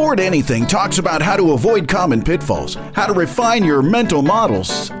 Afford Anything talks about how to avoid common pitfalls, how to refine your mental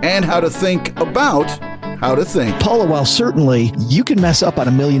models, and how to think about how to think. Paula, while certainly you can mess up on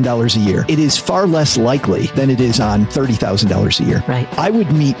 $1 million a year, it is far less likely than it is on $30,000 a year. Right. I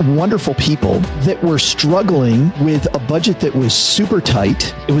would meet wonderful people that were struggling with a budget that was super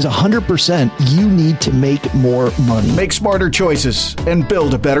tight. It was 100%. You need to make more money. Make smarter choices and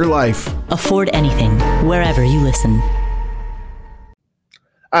build a better life. Afford Anything, wherever you listen.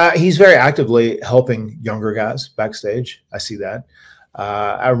 He's very actively helping younger guys backstage. I see that.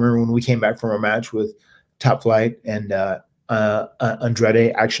 I remember when we came back from a match with Top Flight and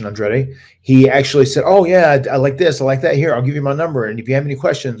Action Andretti, he actually said, "Oh yeah, I like this, I like that. Here, I'll give you my number, and if you have any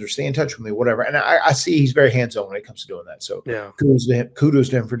questions or stay in touch with me, whatever." And I see he's very hands-on when it comes to doing that. So yeah, kudos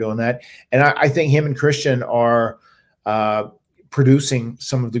to him for doing that. And I think him and Christian are producing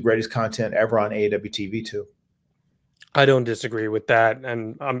some of the greatest content ever on AEW TV too. I don't disagree with that,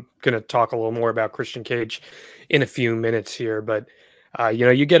 and I'm going to talk a little more about Christian Cage in a few minutes here. But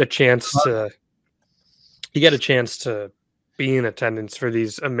you get a chance to be in attendance for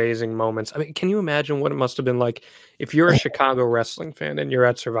these amazing moments. I mean, can you imagine what it must have been like if you're a Chicago wrestling fan and you're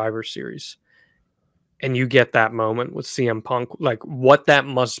at Survivor Series and you get that moment with CM Punk? Like, what that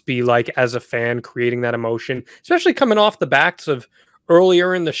must be like as a fan, creating that emotion, especially coming off the backs of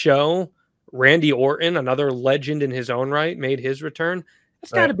earlier in the show. Randy Orton, another legend in his own right, made his return.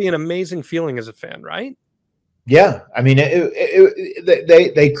 That's got to be an amazing feeling as a fan, right? Yeah. I mean,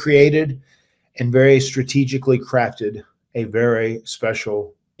 they created and very strategically crafted a very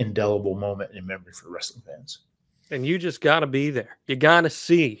special, indelible moment in memory for wrestling fans. And you just got to be there. You got to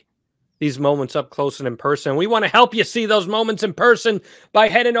see these moments up close and in person. We want to help you see those moments in person by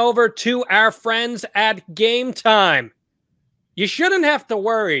heading over to our friends at Game Time. You shouldn't have to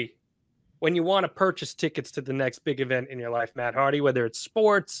worry when you want to purchase tickets to the next big event in your life, Matt Hardy, whether it's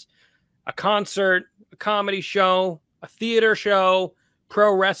sports, a concert, a comedy show, a theater show,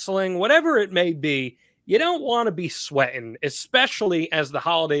 pro wrestling, whatever it may be, you don't want to be sweating, especially as the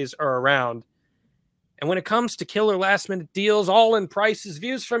holidays are around. And when it comes to killer last-minute deals, all-in prices,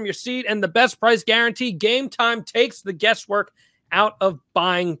 views from your seat, and the best price guarantee, Game Time takes the guesswork out of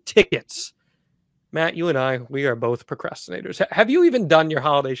buying tickets. Matt, you and I, we are both procrastinators. Have you even done your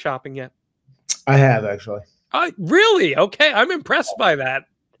holiday shopping yet? I have, actually. Really? Okay, I'm impressed by that.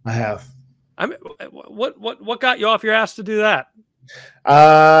 I have. What got you off your ass to do that?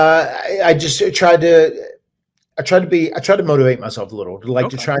 I just tried to motivate myself a little,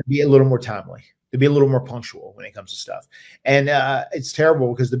 to try and be a little more timely, to be a little more punctual when it comes to stuff. And it's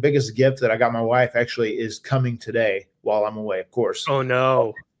terrible because the biggest gift that I got my wife actually is coming today while I'm away, of course. Oh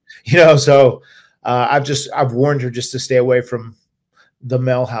no. So I've warned her just to stay away from the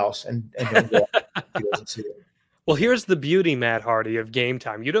mail house and don't go out. She doesn't see it. Well, here's the beauty, Matt Hardy, of Game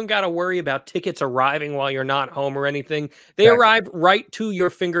Time. You don't got to worry about tickets arriving while you're not home or anything. They arrive right to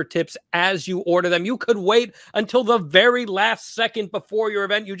your fingertips as you order them. You could wait until the very last second before your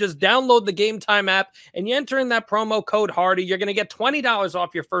event. You just download the Game Time app and you enter in that promo code Hardy. You're going to get $20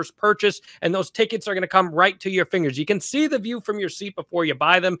 off your first purchase, and those tickets are going to come right to your fingers. You can see the view from your seat before you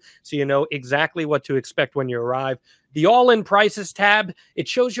buy them, so you know exactly what to expect when you arrive. The all-in prices tab, it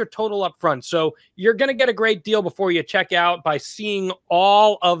shows your total up front. So you're going to get a great deal before you check out by seeing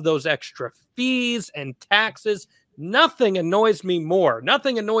all of those extra fees and taxes Nothing annoys me more.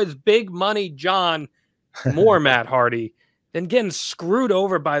 Nothing annoys Big Money John more, Matt Hardy, than getting screwed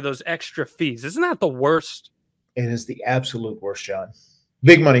over by those extra fees. Isn't that the worst? It is the absolute worst, John.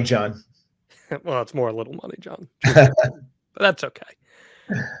 Big Money John. Well, it's more Little Money John. But that's okay.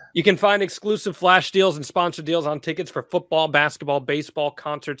 You can find exclusive flash deals and sponsor deals on tickets for football, basketball, baseball,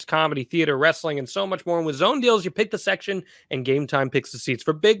 concerts, comedy, theater, wrestling, and so much more. And with Zone Deals, you pick the section and Game Time picks the seats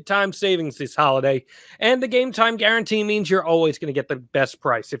for big time savings this holiday. And the Game Time guarantee means you're always going to get the best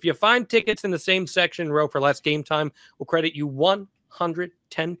price. If you find tickets in the same section row for less, Game Time will credit you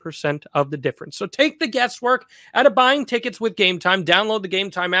 110% of the difference. So take the guesswork out of buying tickets with Game Time. Download the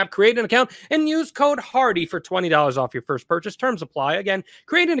Game Time app, create an account, and use code HARDY for $20 off your first purchase. Terms apply. Again,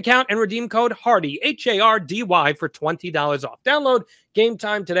 create an account and redeem code HARDY, HARDY, for $20 off. Download Game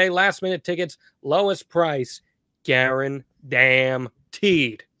Time today. Last minute tickets, lowest price, guaranteed.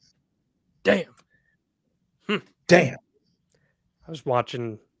 Damn. Damn. I was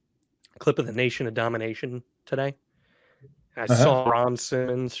watching a clip of the Nation of Domination today. I saw Ron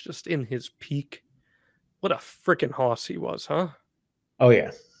Simmons just in his peak. What a freaking hoss he was, huh? Oh,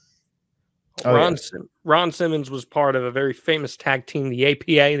 yeah. Ron Simmons was part of a very famous tag team, the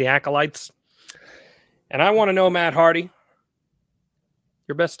APA, the Acolytes. And I want to know, Matt Hardy,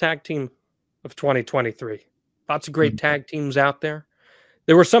 your best tag team of 2023. Lots of great tag teams out there.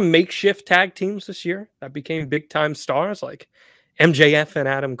 There were some makeshift tag teams this year that became big-time stars, like MJF and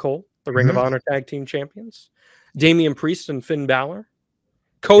Adam Cole, the Ring of Honor tag team champions. Damian Priest and Finn Balor.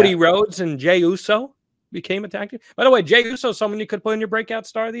 Cody Rhodes and Jey Uso became a tag team. By the way, Jey Uso is someone you could put in your breakout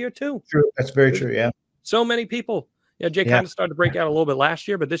star of the year, too. True. That's very true, yeah. So many people. Yeah, Jey kind of started to break out a little bit last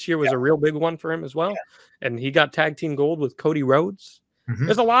year, but this year was a real big one for him as well. Yeah. And he got tag team gold with Cody Rhodes.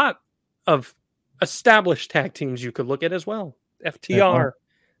 There's a lot of established tag teams you could look at as well. FTR,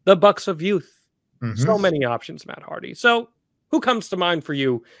 the Bucks of Youth. So many options, Matt Hardy. So who comes to mind for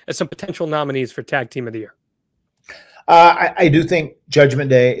you as some potential nominees for tag team of the year? I do think Judgment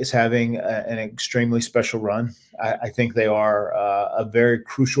Day is having an extremely special run. I think they are a very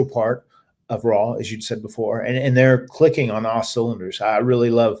crucial part of Raw, as you'd said before, and they're clicking on all cylinders. I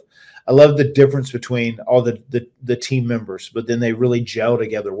love the difference between all the team members, but then they really gel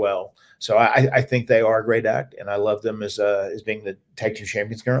together well. So I think they are a great act, and I love them as being the tag team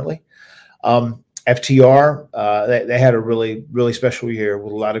champions currently. FTR, they had a really, really special year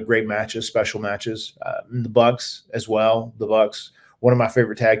with a lot of great matches, special matches. The Bucks as well. The Bucks, one of my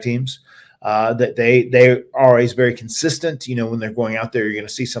favorite tag teams. That they are always very consistent. You know, when they're going out there, you're going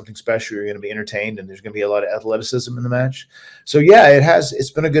to see something special. You're going to be entertained, and there's going to be a lot of athleticism in the match. So yeah,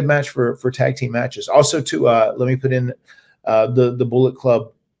 it's been a good match for tag team matches. Also, too, let me put in the Bullet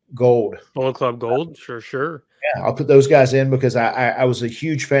Club Gold. Bullet Club Gold, sure. Yeah, I'll put those guys in because I was a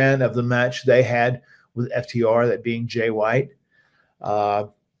huge fan of the match they had with FTR, that being Jay White and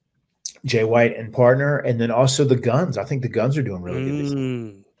partner, and then also the Guns. I think the Guns are doing really good this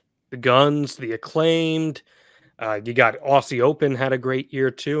year. The Guns, the Acclaimed. You got Aussie Open had a great year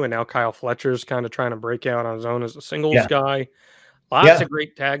too, and now Kyle Fletcher's kind of trying to break out on his own as a singles guy. Lots of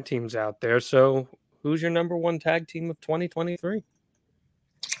great tag teams out there. So who's your number one tag team of 2023?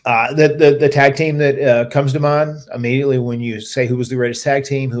 The tag team that comes to mind immediately when you say who was the greatest tag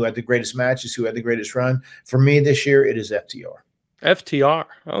team, who had the greatest matches, who had the greatest run. For me this year, it is FTR. FTR.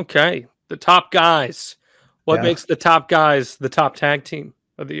 Okay. The top guys. What makes the top guys the top tag team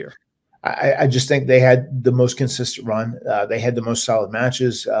of the year? I just think they had the most consistent run. They had the most solid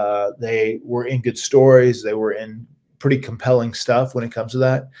matches. They were in good stories. They were in pretty compelling stuff when it comes to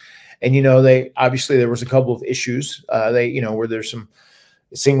that. And, you know, there was a couple of issues. Where there's some,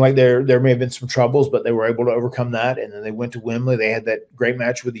 it seemed like there may have been some troubles, but they were able to overcome that. And then they went to Wembley. They had that great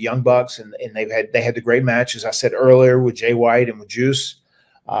match with the Young Bucks, and they had the great match, as I said earlier, with Jay White and with Juice.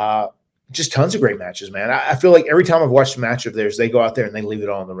 Just tons of great matches, man. I feel like every time I've watched a match of theirs, they go out there and they leave it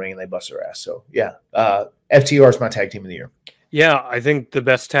all in the ring and they bust their ass. So yeah, FTR is my tag team of the year. Yeah, I think the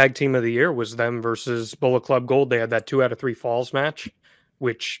best tag team of the year was them versus Bullet Club Gold. They had that 2 out of 3 falls match,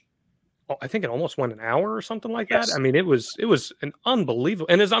 which I think it almost went an hour or something like that. I mean, it was an unbelievable,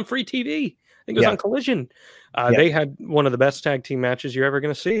 and it's on free TV. I think it was on Collision. They had one of the best tag team matches you're ever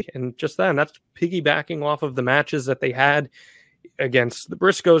going to see, and just then, that's piggybacking off of the matches that they had against the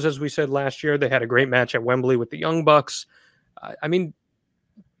Briscoes, as we said last year. They had a great match at Wembley with the Young Bucks. I mean,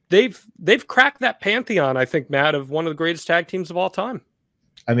 they've cracked that pantheon, I think, Matt, of one of the greatest tag teams of all time.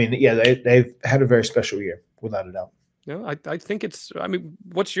 I mean, yeah, they've had a very special year, without a doubt. No, I think it's. I mean,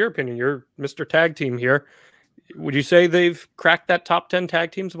 what's your opinion? You're Mr. Tag Team here. Would you say they've cracked that top 10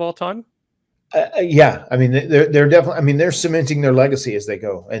 tag teams of all time? Yeah, I mean, they're definitely. I mean, they're cementing their legacy as they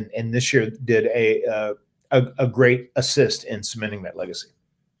go, and this year did a a great assist in cementing that legacy.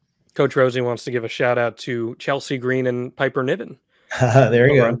 Coach Rosie wants to give a shout out to Chelsea Green and Piper Niven. There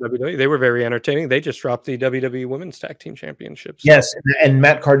you go. WWE. They were very entertaining. They just dropped the WWE Women's Tag Team Championships. Yes, and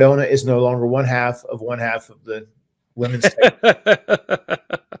Matt Cardona is no longer one half of the women's tag.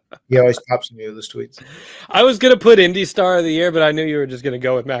 He always pops me with his tweets. I was going to put Indie Star of the Year, but I knew you were just going to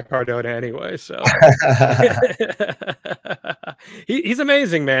go with Matt Cardona anyway. So he's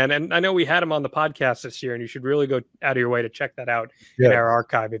amazing, man. And I know we had him on the podcast this year, and you should really go out of your way to check that out in our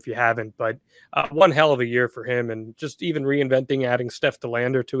archive if you haven't. But one hell of a year for him, and just even reinventing, adding Steph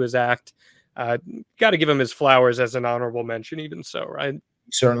DeLander to his act. Got to give him his flowers as an honorable mention, even so, right?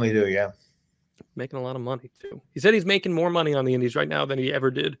 Certainly do, yeah. Making a lot of money too. He said he's making more money on the Indies right now than he ever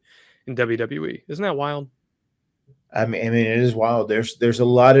did in WWE. Isn't that wild? I mean, it is wild. There's a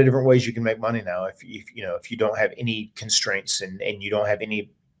lot of different ways you can make money now. If you don't have any constraints and you don't have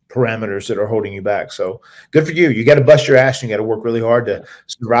any parameters that are holding you back. So good for you. You got to bust your ass and you got to work really hard to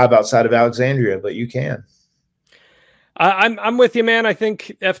survive outside of Alexandria, but you can. I'm with you, man. I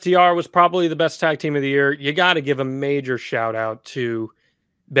think FTR was probably the best tag team of the year. You got to give a major shout out to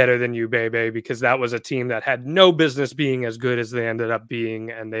Better Than You, Baby, because that was a team that had no business being as good as they ended up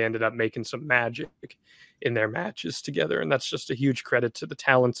being, and they ended up making some magic in their matches together. And that's just a huge credit to the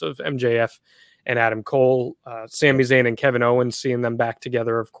talents of MJF and Adam Cole, Sami Zayn and Kevin Owens, seeing them back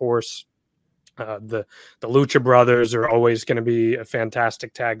together, of course. The Lucha Brothers are always going to be a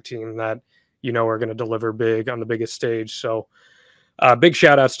fantastic tag team that, are going to deliver big on the biggest stage. So big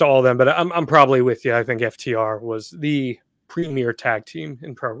shout outs to all of them, but I'm probably with you. I think FTR was the premier tag team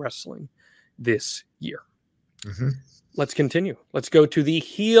in pro wrestling this year. Mm-hmm. Let's continue. Let's go to the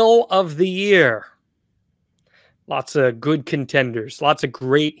heel of the year. Lots of good contenders, lots of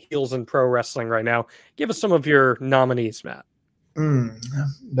great heels in pro wrestling right now. Give us some of your nominees, Matt.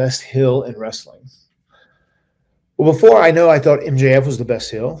 Best heel in wrestling. Well, before I thought MJF was the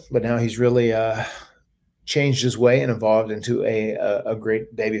best heel, but now he's really changed his way and evolved into a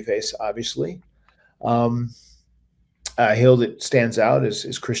great babyface, obviously. Heel that stands out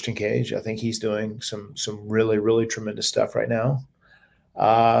is Christian Cage. I think he's doing some really, really tremendous stuff right now.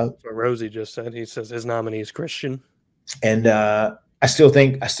 So Rosie just said, he says his nominee is Christian. And I still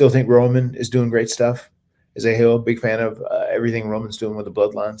think Roman is doing great stuff as a heel. Big fan of everything Roman's doing with the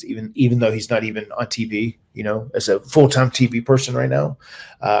Bloodlines, even though he's not even on TV, as a full-time TV person right now.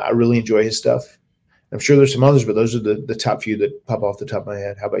 I really enjoy his stuff. I'm sure there's some others, but those are the top few that pop off the top of my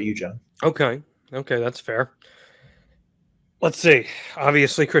head. How about you, John? Okay, that's fair. Let's see.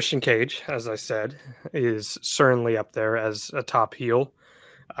 Obviously, Christian Cage, as I said, is certainly up there as a top heel.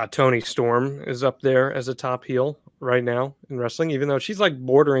 Toni Storm is up there as a top heel right now in wrestling, even though she's like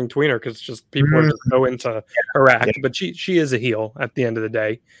bordering tweener because just people are just so into her act. But she is a heel at the end of the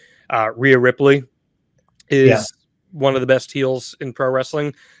day. Rhea Ripley is one of the best heels in pro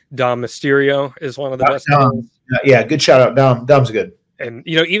wrestling. Dom Mysterio is one of the best heels. Yeah, good shout out. Dom's good. And,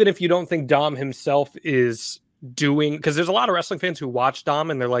 even if you don't think Dom himself is doing, because there's a lot of wrestling fans who watch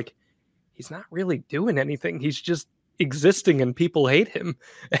Dom and they're like, he's not really doing anything. He's just existing and people hate him.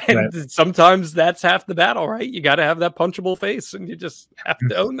 And sometimes that's half the battle, right? You got to have that punchable face and you just have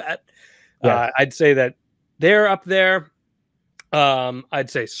to own that. I'd say that they're up there. I'd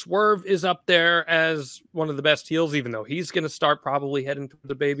say Swerve is up there as one of the best heels, even though he's going to start probably heading to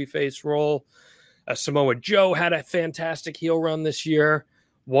the babyface role. Samoa Joe had a fantastic heel run this year.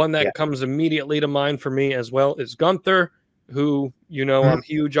 One that comes immediately to mind for me as well is Gunther, who, I'm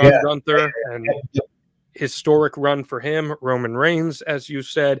huge on Gunther, and historic run for him. Roman Reigns, as you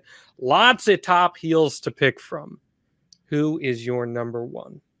said, lots of top heels to pick from. Who is your number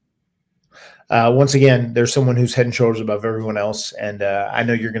one? Once again, there's someone who's head and shoulders above everyone else, and I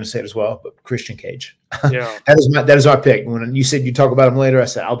know you're going to say it as well, but Christian Cage. Yeah, that is my pick. When you said you talk about him later, I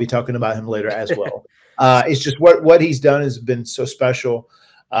said I'll be talking about him later as well. It's just what he's done has been so special.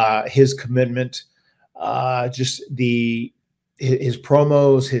 His commitment, just his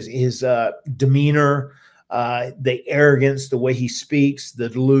promos, his demeanor, the arrogance, the way he speaks, the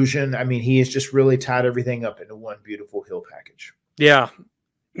delusion. I mean, he has just really tied everything up into one beautiful heel package. Yeah,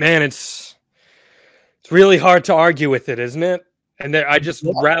 man, it's really hard to argue with it, isn't it? And I just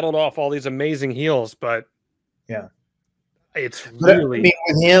rattled off all these amazing heels, but it's really. I mean,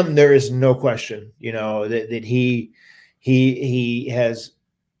 with him, there is no question, that he has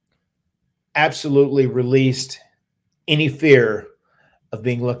absolutely released any fear of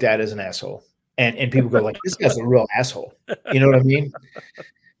being looked at as an asshole. And people go like, this guy's a real asshole. You know what I mean?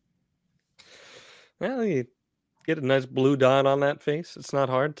 Well, you get a nice blue dot on that face. It's not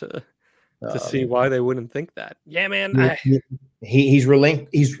hard to to see why they wouldn't think that. Yeah, man. He's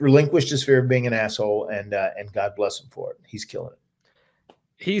relinquished his fear of being an asshole, and God bless him for it. He's killing it.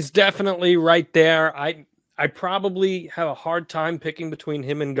 He's definitely right there. I probably have a hard time picking between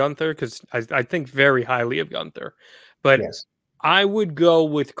him and Gunther because I think very highly of Gunther. But Yes. I would go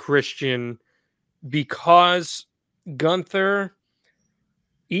with Christian because Gunther,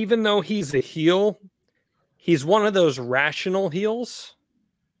 even though he's a heel, he's one of those rational heels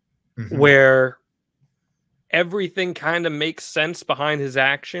where everything kind of makes sense behind his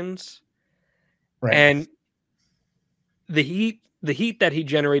actions. Right. And the heat that he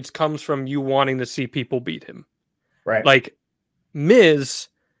generates comes from you wanting to see people beat him. Right. Like Miz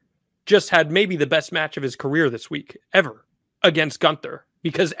just had maybe the best match of his career this week ever against Gunther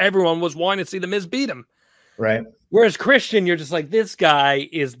because everyone was wanting to see the Miz beat him. Right. Whereas Christian, you're just like, this guy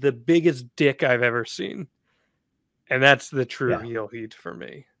is the biggest dick I've ever seen. And that's the true heel heat for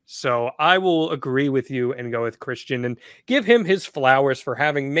me. So I will agree with you and go with Christian and give him his flowers for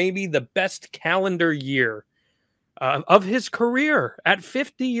having maybe the best calendar year of his career at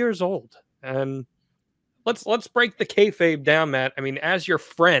 50 years old. And let's break the kayfabe down, Matt. I mean, as your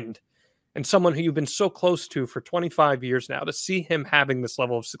friend and someone who you've been so close to for 25 years now, to see him having this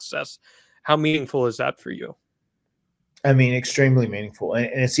level of success, how meaningful is that for you? I mean, extremely meaningful. And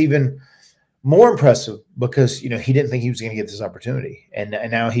it's even more impressive because, he didn't think he was going to get this opportunity. And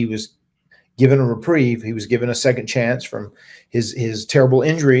now he was given a reprieve. He was given a second chance from his terrible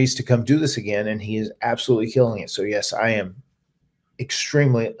injuries to come do this again. And he is absolutely killing it. So yes, I am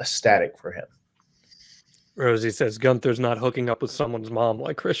extremely ecstatic for him. Rosie says Gunther's not hooking up with someone's mom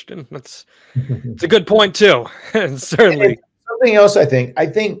like Christian. It's a good point too. And certainly something else. I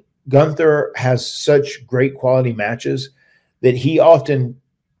think Gunther has such great quality matches that he often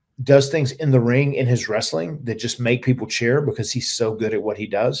does things in the ring in his wrestling that just make people cheer because he's so good at what he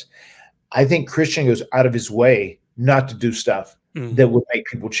does. I think Christian goes out of his way not to do stuff that would make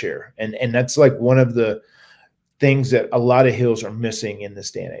people cheer. And that's like one of the things that a lot of heels are missing in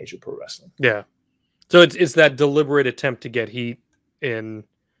this day and age of pro wrestling. Yeah. So it's that deliberate attempt to get heat in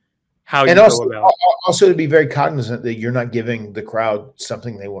how you also, go about. Also to be very cognizant that you're not giving the crowd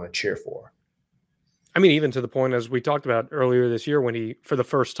something they want to cheer for. I mean, even to the point, as we talked about earlier this year, when he, for the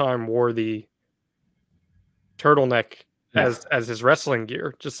first time, wore the turtleneck as his wrestling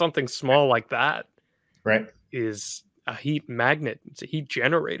gear, just something small like that, right, is a heat magnet. It's a heat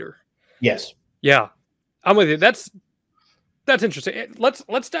generator. Yes. Yeah, I'm with you. That's interesting.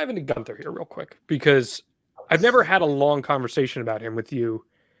 Let's dive into Gunther here real quick because I've never had a long conversation about him with you.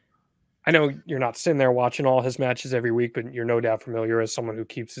 I know you're not sitting there watching all his matches every week, but you're no doubt familiar as someone who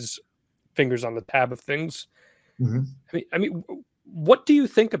keeps his fingers on the tab of things. I mean, what do you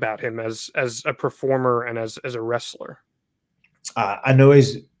think about him as a performer and as a wrestler? I know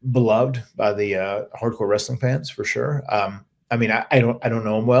he's beloved by the hardcore wrestling fans for sure. I mean, I don't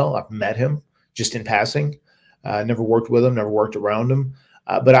know him well. I've met him just in passing. Never worked with him, never worked around him.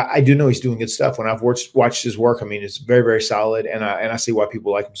 But I do know he's doing good stuff. When I've watched his work, I mean, it's very, very solid, and I see why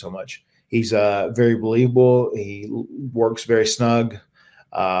people like him so much. He's very believable. He works very snug.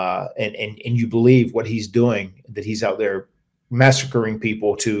 And you believe what he's doing, that he's out there massacring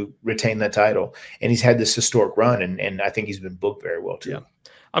people to retain that title. And he's had this historic run, and I think he's been booked very well too. Yeah.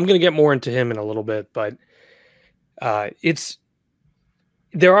 I'm going to get more into him in a little bit, but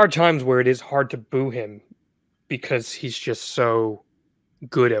there are times where it is hard to boo him because he's just so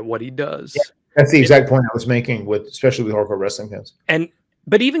good at what he does. Yeah, that's the exact point I was making especially with hardcore wrestling fans.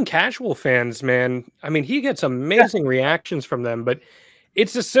 But even casual fans, man, I mean, he gets amazing reactions from them, but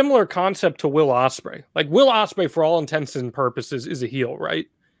it's a similar concept to Will Ospreay. Like Will Ospreay, for all intents and purposes, is a heel, right?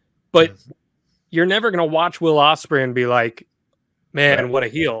 But you're never going to watch Will Ospreay and be like, man, what a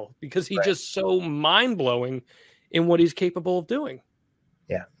heel, because he's just so mind-blowing in what he's capable of doing.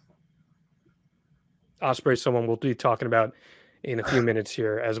 Yeah. Ospreay, someone we'll be talking about in a few minutes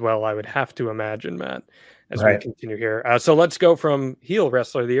here as well, I would have to imagine, Matt, as we continue here. So let's go from heel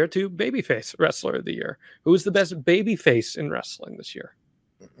wrestler of the year to babyface wrestler of the year. Who's the best babyface in wrestling this year?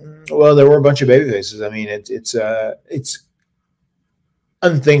 Well, there were a bunch of babyfaces. I mean, it's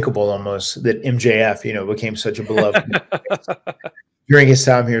unthinkable almost that MJF, became such a beloved during his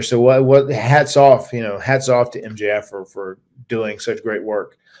time here. So what hats off to MJF for doing such great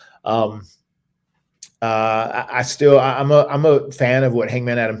work. I'm a fan of what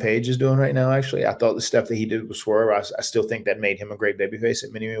Hangman Adam Page is doing right now. Actually, I thought the stuff that he did with Swerve, I still think that made him a great babyface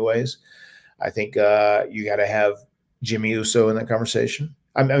in many ways. I think you got to have Jimmy Uso in that conversation.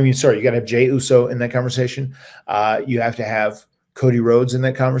 You got to have Jey Uso in that conversation. You have to have Cody Rhodes in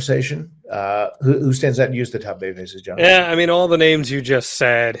that conversation. Who stands out to you as the top babyfaces, John? Yeah, I mean, all the names you just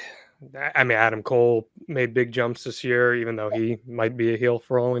said, I mean, Adam Cole made big jumps this year, even though he might be a heel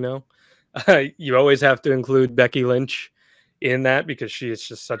for all we know. You always have to include Becky Lynch in that because she is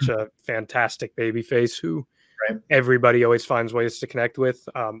just such a fantastic babyface who everybody always finds ways to connect with.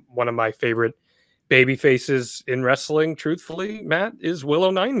 One of my favorite baby faces in wrestling, truthfully, Matt, is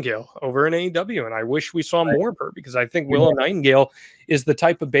Willow Nightingale over in AEW. And I wish we saw more of her because I think Willow Nightingale is the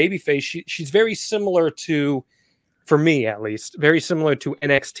type of baby face. She's very similar to, for me at least, very similar to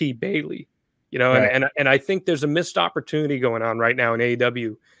NXT Bayley, you know, and I think there's a missed opportunity going on right now in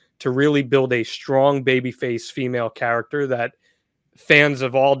AEW to really build a strong babyface female character that fans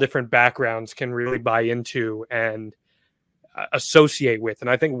of all different backgrounds can really buy into and associate with. And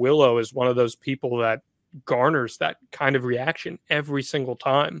I think Willow is one of those people that garners that kind of reaction every single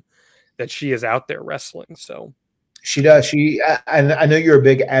time that she is out there wrestling. So she does. I know you're a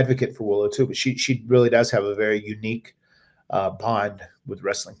big advocate for Willow too, but she really does have a very unique bond with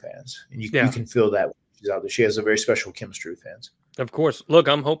wrestling fans, and you can feel that when she's out there. She has a very special chemistry with fans. Of course. Look,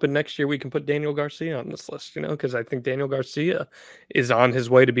 I'm hoping next year we can put Daniel Garcia on this list, you know, because I think Daniel Garcia is on his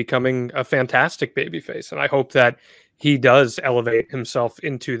way to becoming a fantastic babyface, and I hope that he does elevate himself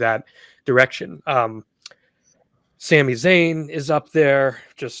into that direction. Sami Zayn is up there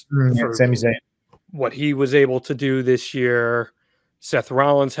just for Sami Zayn. What he was able to do this year. Seth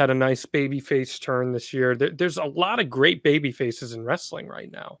Rollins had a nice babyface turn this year. There's a lot of great babyfaces in wrestling right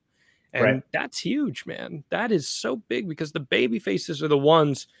now. And that's huge, man. That is so big because the baby faces are the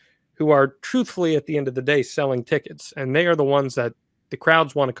ones who are truthfully at the end of the day selling tickets. And they are the ones that the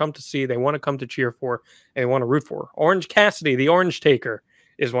crowds want to come to see. They want to come to cheer for and they want to root for. Orange Cassidy, the Orange Taker,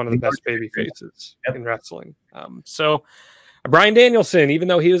 is one of the best baby faces in wrestling. So Bryan Danielson, even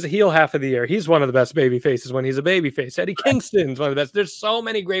though he was a heel half of the year, he's one of the best baby faces when he's a baby face. Eddie Kingston's one of the best. There's so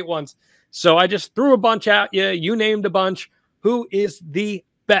many great ones. So I just threw a bunch at you. You named a bunch. Who is the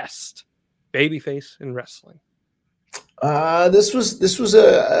best babyface in wrestling? This was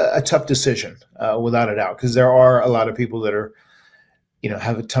a tough decision, without a doubt, because there are a lot of people that are, you know,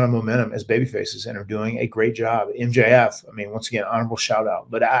 have a ton of momentum as babyfaces and are doing a great job. MJF, I mean, once again, honorable shout out.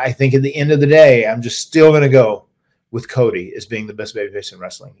 But I think at the end of the day, I'm just still going to go with Cody as being the best babyface in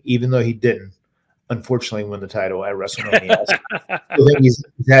wrestling, even though he didn't, unfortunately, win the title at WrestleMania. I think he's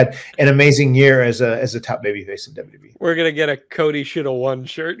had an amazing year as a top babyface in WWE. We're gonna get a Cody should have won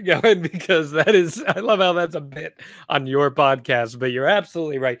shirt going because that is, I love how that's a bit on your podcast, but you're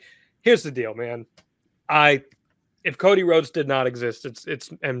absolutely right. Here's the deal, man. If Cody Rhodes did not exist, it's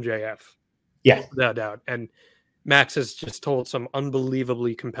MJF. Yeah, without doubt. And Max has just told some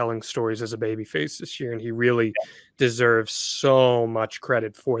unbelievably compelling stories as a babyface this year, and he really deserves so much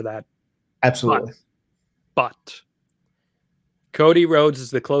credit for that. Absolutely. But Cody Rhodes is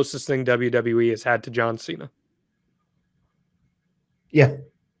the closest thing WWE has had to John Cena. Yeah,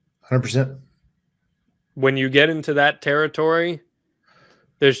 100%. When you get into that territory,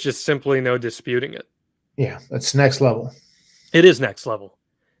 there's just simply no disputing it. Yeah, that's next level. It is next level.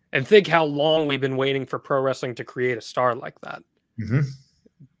 And think how long we've been waiting for pro wrestling to create a star like that. Mm-hmm.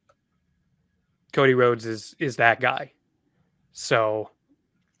 Cody Rhodes is that guy. So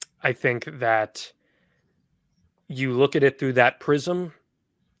I think that you look at it through that prism,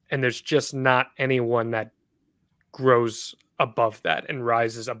 and there's just not anyone that grows above that and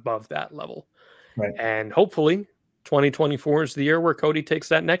rises above that level. Right. And hopefully 2024 is the year where Cody takes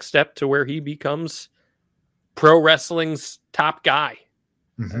that next step to where he becomes pro wrestling's top guy.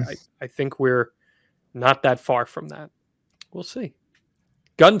 Mm-hmm. I think we're not that far from that. We'll see.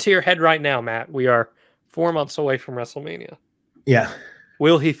 Gun to your head right now, Matt. We are 4 months away from WrestleMania. Yeah.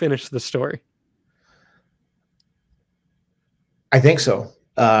 Will he finish the story? I think so.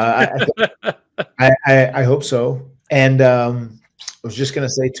 I hope so. And I was just going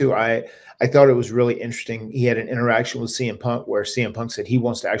to say, too, I thought it was really interesting. He had an interaction with CM Punk where CM Punk said he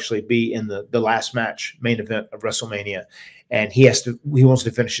wants to actually be in the last match, main event of WrestleMania, and he wants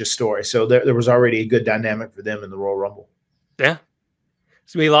to finish his story. So there was already a good dynamic for them in the Royal Rumble. Yeah.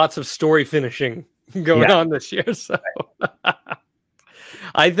 There's going to be lots of story finishing going on this year. So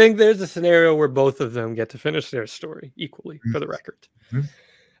I think there's a scenario where both of them get to finish their story equally, for the record.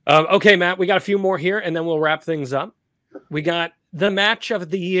 Mm-hmm. Okay, Matt, we got a few more here, and then we'll wrap things up. We got the match of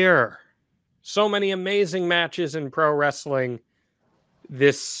the year. So many amazing matches in pro wrestling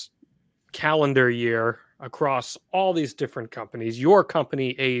this calendar year across all these different companies. Your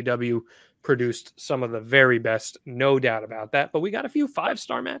company, AEW, produced some of the very best, no doubt about that. But we got a few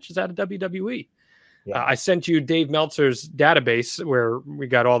 5-star matches out of WWE. Yeah. I sent you Dave Meltzer's database where we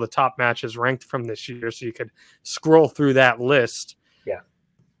got all the top matches ranked from this year, so you could scroll through that list. Yeah.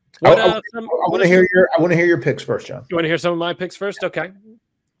 I want to hear your picks first, John. You want to hear some of my picks first? Okay.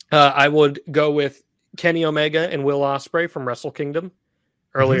 I would go with Kenny Omega and Will Ospreay from Wrestle Kingdom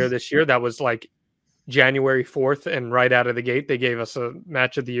earlier this year. That was like January 4th, and right out of the gate, they gave us a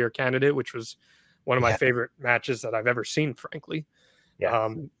match of the year candidate, which was one of my favorite matches that I've ever seen, frankly.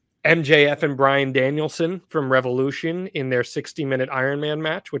 MJF and Bryan Danielson from Revolution in their 60-minute Iron Man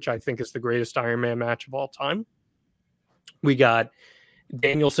match, which I think is the greatest Iron Man match of all time. We got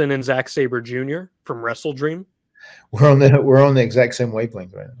Danielson and Zack Sabre Jr. from Wrestle Dream. We're on the exact same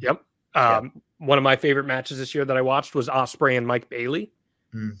wavelength right now. Yep. One of my favorite matches this year that I watched was Ospreay and Mike Bailey.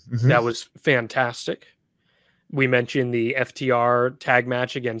 Mm-hmm. That was fantastic. We mentioned the FTR tag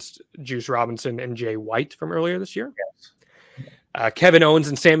match against Juice Robinson and Jay White from earlier this year. Yes. Kevin Owens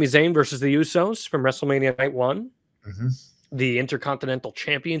and Sami Zayn versus the Usos from WrestleMania Night 1. Mm-hmm. The Intercontinental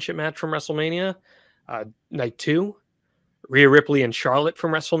Championship match from WrestleMania Night 2. Rhea Ripley and Charlotte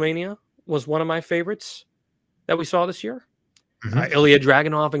from WrestleMania was one of my favorites that we saw this year. Mm-hmm. Ilya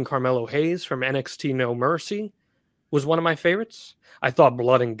Dragunov and Carmelo Hayes from NXT No Mercy was one of my favorites. I thought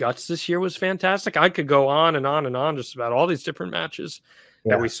Blood and Guts this year was fantastic. I could go on and on and on just about all these different matches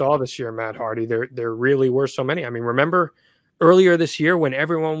that we saw this year, Matt Hardy. There really were so many. I mean, remember earlier this year when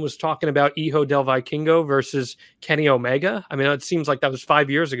everyone was talking about Hijo del Vikingo versus Kenny Omega? I mean, it seems like that was 5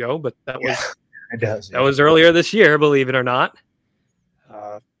 years ago, but that was earlier this year, believe it or not.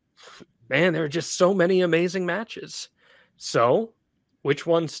 Man, there are just so many amazing matches. So, which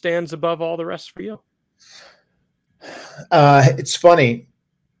one stands above all the rest for you? It's funny.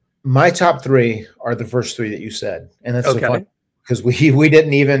 My top three are the first three that you said, and that's so funny because we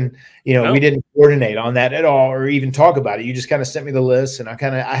didn't even we didn't coordinate on that at all or even talk about it. You just kind of sent me the list, and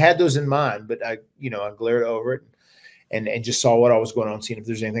I had those in mind, but I glared over it and just saw what all was going on, seeing if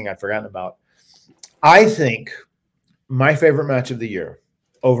there's anything I'd forgotten about. I think my favorite match of the year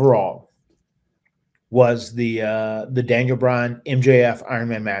overall was the Daniel Bryan MJF Iron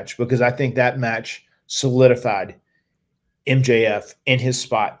Man match, because I think that match solidified MJF in his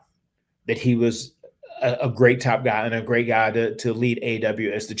spot, that he was a great top guy and a great guy to lead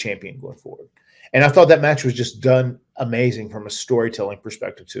AEW as the champion going forward. And I thought that match was just done amazing from a storytelling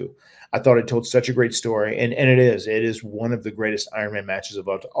perspective too. I thought it told such a great story, and it is one of the greatest Iron Man matches of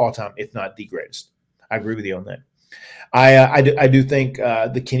all time, if not the greatest. I agree with you on that. I do think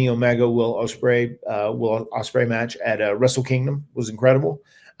the Kenny Omega Will Ospreay match at Wrestle Kingdom was incredible.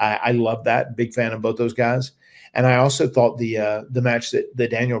 I love that. Big fan of both those guys. And I also thought the match that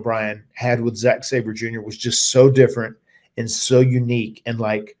Daniel Bryan had with Zack Sabre Jr. was just so different and so unique, and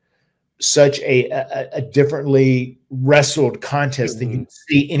like such a differently wrestled contest than you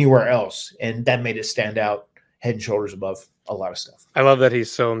see anywhere else. And that made it stand out head and shoulders above a lot of stuff. I love that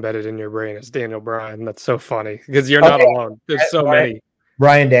he's so embedded in your brain as Daniel Bryan. That's so funny because you're not alone. There's so many.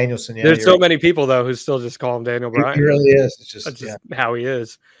 Bryan Danielson. Yeah, there's so many people though who still just call him Daniel Bryan. He really is. It's just how he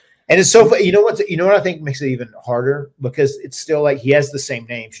is. And it's so funny. You know what I think makes it even harder, because it's still like he has the same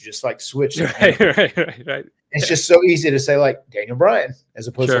names. You just like switch. Right. It's just so easy to say like Daniel Bryan as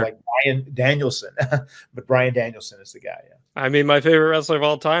opposed to like Bryan Danielson. But Bryan Danielson is the guy. Yeah. I mean, my favorite wrestler of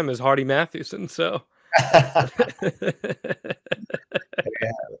all time is Hardy Mathewson. So,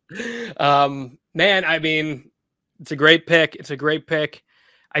 man, I mean, it's a great pick.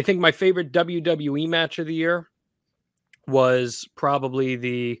 I think my favorite WWE match of the year was probably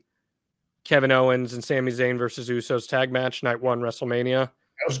the Kevin Owens and Sami Zayn versus Usos tag match, Night 1, WrestleMania.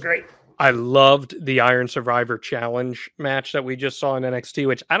 That was great. I loved the Iron Survivor Challenge match that we just saw in NXT,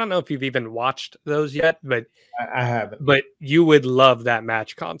 which I don't know if you've even watched those yet, but I haven't. But you would love that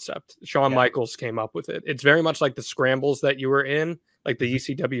match concept. Shawn Michaels came up with it. It's very much like the scrambles that you were in, like the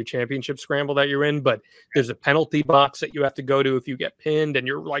ECW Championship scramble that you're in, but there's a penalty box that you have to go to if you get pinned, and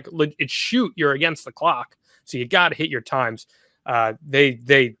you're like, you're against the clock, so you got to hit your times. They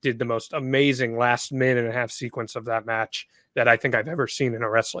did the most amazing last minute and a half sequence of that match that I think I've ever seen in a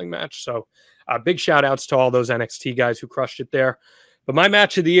wrestling match. So big shout outs to all those NXT guys who crushed it there. But my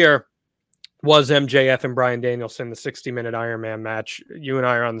match of the year was MJF and Bryan Danielson, the 60-minute Iron Man match. You and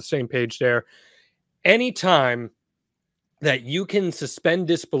I are on the same page there. Anytime that you can suspend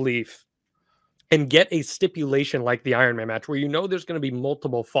disbelief and get a stipulation like the Iron Man match, where you know there's going to be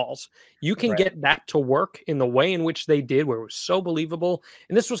multiple falls, you can get that to work in the way in which they did, where it was so believable.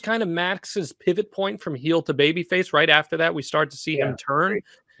 And this was kind of Max's pivot point from heel to babyface. Right after that, we start to see him turn.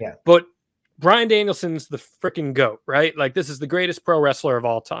 Yeah. But Bryan Danielson's the freaking GOAT, right? Like, this is the greatest pro wrestler of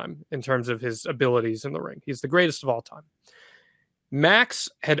all time in terms of his abilities in the ring. He's the greatest of all time. Max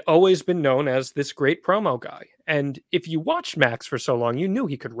had always been known as this great promo guy. And if you watched Max for so long, you knew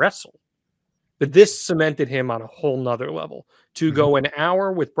he could wrestle. But this cemented him on a whole nother level to go an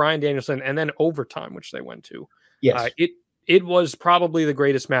hour with Bryan Danielson and then overtime, which they went to. Yes. it was probably the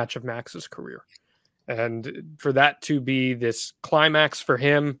greatest match of Max's career. And for that to be this climax for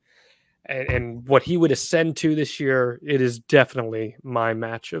him and what he would ascend to this year, it is definitely my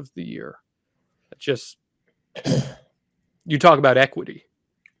match of the year. Just, you talk about equity.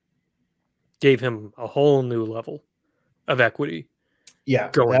 Gave him a whole new level of equity. Yeah,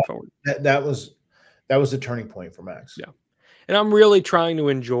 going forward. That was a turning point for Max. Yeah. And I'm really trying to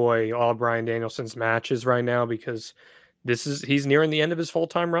enjoy all Bryan Danielson's matches right now because he's nearing the end of his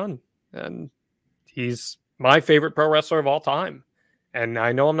full-time run. And he's my favorite pro wrestler of all time. And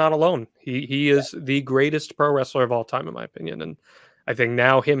I know I'm not alone. He is the greatest pro wrestler of all time, in my opinion. And I think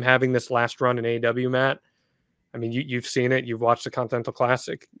now him having this last run in AEW, Matt, I mean, you've seen it. You've watched the Continental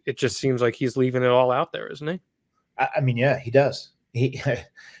Classic. It just seems like he's leaving it all out there, isn't he? I mean, yeah, he does. He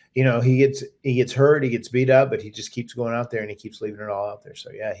gets hurt, he gets beat up, but he just keeps going out there and he keeps leaving it all out there. So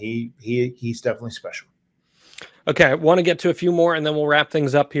yeah, he's definitely special. Okay, I want to get to a few more, and then we'll wrap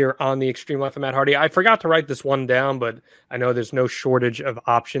things up here on the Extreme Life of Matt Hardy. I forgot to write this one down, but I know there's no shortage of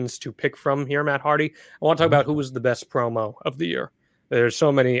options to pick from here, Matt Hardy. I want to talk about who was the best promo of the year. There's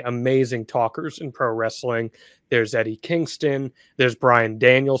so many amazing talkers in pro wrestling. There's Eddie Kingston. There's Bryan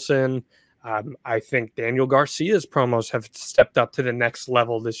Danielson. I think Daniel Garcia's promos have stepped up to the next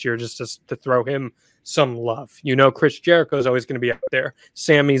level this year, just to throw him some love. You know, Chris Jericho is always going to be up there.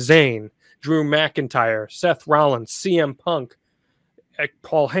 Sami Zayn, Drew McIntyre, Seth Rollins, CM Punk,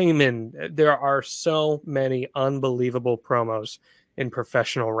 Paul Heyman. There are so many unbelievable promos in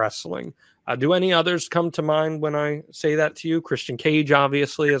professional wrestling. Do any others come to mind when I say that to you? Christian Cage,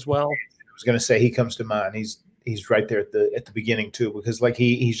 obviously, as well. I was going to say he comes to mind. He's right there at the beginning too, because like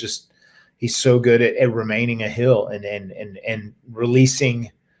he's so good at remaining a heel and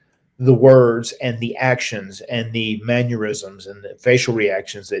releasing the words and the actions and the mannerisms and the facial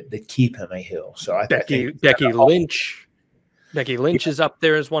reactions that keep him a heel. So I think Becky Lynch. Becky Lynch is up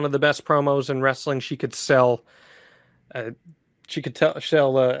there as one of the best promos in wrestling. She could sell.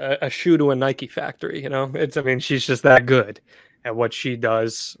 Sell a shoe to a Nike factory. You know, she's just that good at what she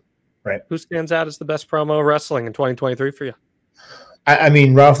does. Right. Who stands out as the best promo of wrestling in 2023 for you? I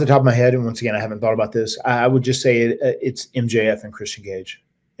mean, right off the top of my head, and once again, I haven't thought about this. I would just say it's MJF and Christian Cage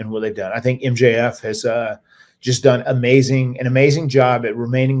and what they've done. I think MJF has just done an amazing job at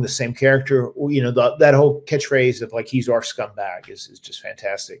remaining the same character. You know, that whole catchphrase of like, he's our scumbag is just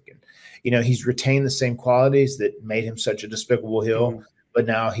fantastic. And, you know, he's retained the same qualities that made him such a despicable heel, but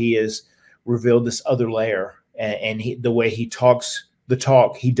now he has revealed this other layer and the way he talks the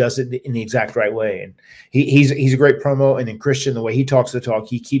talk, he does it in the exact right way. And he's a great promo. And then Christian, the way he talks the talk,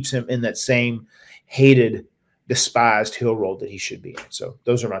 he keeps him in that same hated, despised heel role that he should be in. So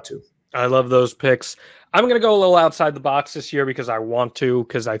those are my two. I love those picks. I'm going to go a little outside the box this year because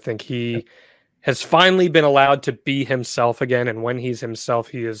I think he has finally been allowed to be himself again. And when he's himself,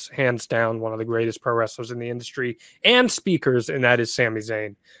 he is hands down one of the greatest pro wrestlers in the industry and speakers, and that is Sami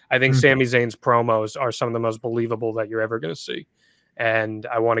Zayn. I think Sami Zayn's promos are some of the most believable that you're ever going to see. And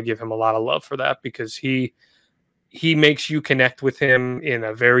I want to give him a lot of love for that because he makes you connect with him in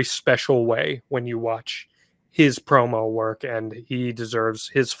a very special way when you watch his promo work, and he deserves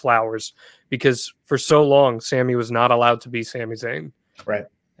his flowers because for so long, Sami was not allowed to be Sami Zayn. Right.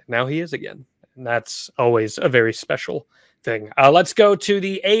 Now he is again. And that's always a very special thing. Let's go to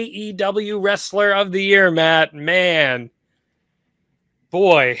the AEW Wrestler of the Year, Matt. Man,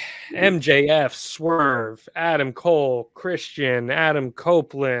 boy, MJF, Swerve, Adam Cole, Christian, Adam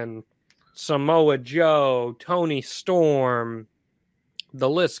Copeland, Samoa Joe, Tony Storm. The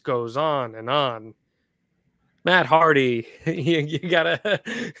list goes on and on. Matt Hardy, you gotta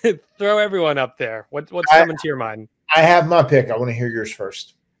throw everyone up there. What's coming to your mind? I have my pick. I want to hear yours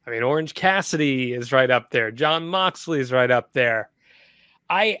first. I mean, Orange Cassidy is right up there. John Moxley is right up there.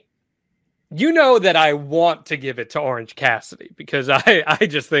 You know that I want to give it to Orange Cassidy because I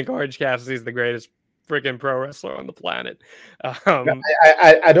just think Orange Cassidy is the greatest freaking pro wrestler on the planet.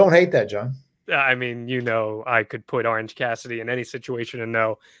 I don't hate that, John. I mean, you know, I could put Orange Cassidy in any situation and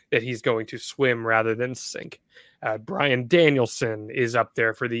know that he's going to swim rather than sink. Bryan Danielson is up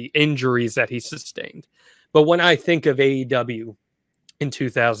there for the injuries that he sustained. But when I think of AEW in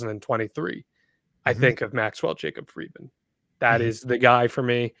 2023, I think of Maxwell Jacob Friedman. That is the guy for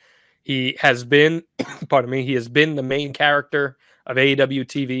me. He has been, he has been the main character of AEW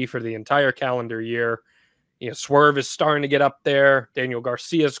TV for the entire calendar year. You know, Swerve is starting to get up there. Daniel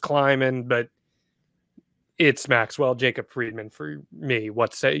Garcia's climbing, but it's Maxwell Jacob Friedman for me.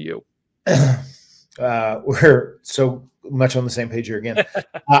 What say you? We're so much on the same page here again.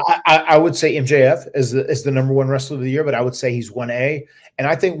 I would say MJF is the number one wrestler of the year, but I would say he's 1A. And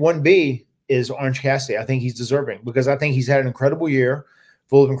I think 1B is Orange Cassidy. I think he's deserving because I think he's had an incredible year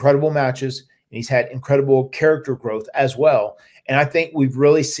full of incredible matches, and he's had incredible character growth as well. And I think we've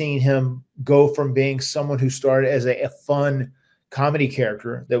really seen him go from being someone who started as a fun comedy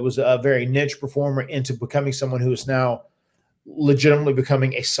character that was a very niche performer into becoming someone who is now legitimately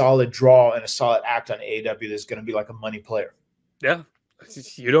becoming a solid draw and a solid act on AEW that's going to be like a money player. Yeah.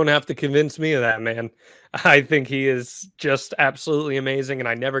 You don't have to convince me of that, man. I think he is just absolutely amazing, and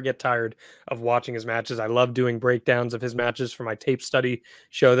I never get tired of watching his matches. I love doing breakdowns of his matches for my tape study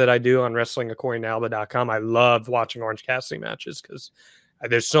show that I do on WrestlingAccordingToAlba.com. I love watching Orange Cassidy matches because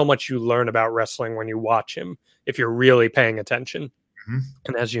there's so much you learn about wrestling when you watch him if you're really paying attention. Mm-hmm.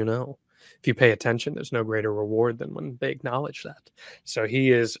 And as you know, if you pay attention, there's no greater reward than when they acknowledge that. So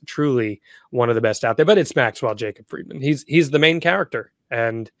he is truly one of the best out there, but it's Maxwell Jacob Friedman. He's the main character,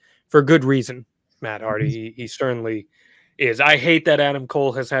 and for good reason, Matt Hardy. He certainly is. I hate that Adam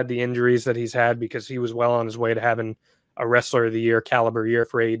Cole has had the injuries that he's had because he was well on his way to having a Wrestler of the Year caliber year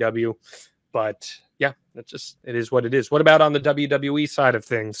for AEW. But yeah, it is what it is. What about on the WWE side of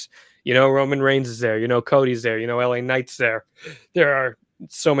things? You know, Roman Reigns is there. You know, Cody's there. You know, LA Knight's there. There are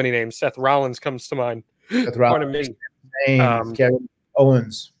so many names. Seth Rollins comes to mind. Seth Rollins, Kevin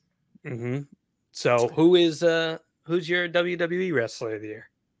Owens. Mm-hmm. So who's your WWE Wrestler of the Year?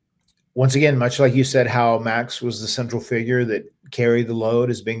 Once again, much like you said, how Max was the central figure that carried the load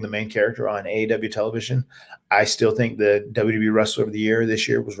as being the main character on AEW television, I still think the WWE Wrestler of the Year this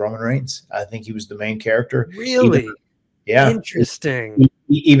year was Roman Reigns. I think he was the main character. Really? Yeah. Interesting.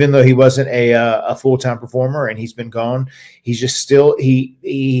 Even though he wasn't a full-time performer and he's been gone, he's just still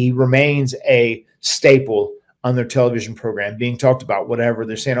he remains a staple on their television program, being talked about, whatever.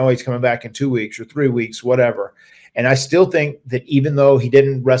 They're saying, oh, he's coming back in 2 weeks or 3 weeks, whatever. And I still think that even though he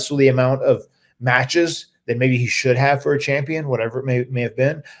didn't wrestle the amount of matches that maybe he should have for a champion, whatever it may have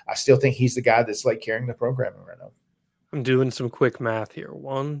been, I still think he's the guy that's like carrying the programming right now. I'm doing some quick math here.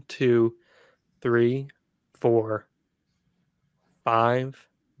 1, 2, 3, 4, 5,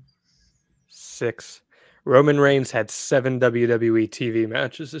 6. Roman Reigns had 7 WWE TV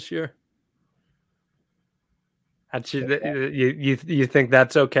matches this year. You think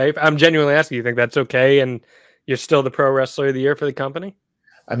that's okay? I'm genuinely asking, you think that's okay? And you're still the Pro Wrestler of the Year for the company?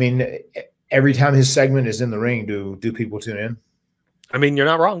 I mean, every time his segment is in the ring, do people tune in? I mean, you're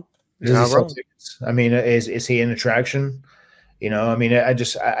not wrong. You're not wrong. I mean, is he an attraction? You know, I mean, I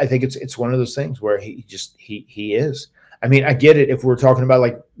think it's one of those things where he is. I mean, I get it if we're talking about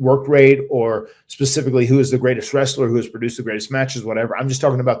like work rate or specifically who is the greatest wrestler, who has produced the greatest matches, whatever. I'm just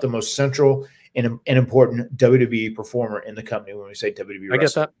talking about the most central and important WWE performer in the company when we say WWE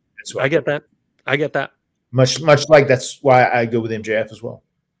wrestler. I get that. Much like that's why I go with MJF as well.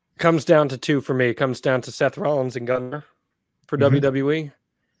 Comes down to 2 for me. It comes down to Seth Rollins and Gunther for WWE.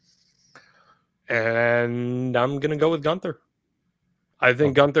 And I'm going to go with Gunther. I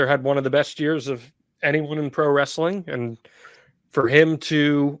think Gunther had one of the best years of anyone in pro wrestling. And for him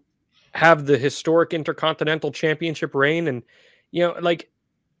to have the historic Intercontinental Championship reign, and, you know, like,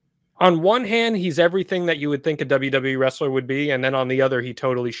 on one hand, he's everything that you would think a WWE wrestler would be. And then on the other, he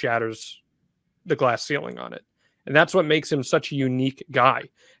totally shatters the glass ceiling on it. And that's what makes him such a unique guy.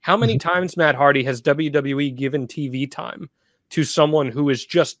 How many times, Matt Hardy, has WWE given TV time to someone who is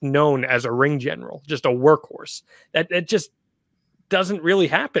just known as a ring general, just a workhorse? That just doesn't really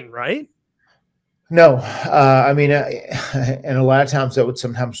happen, right? No. I mean, and a lot of times that would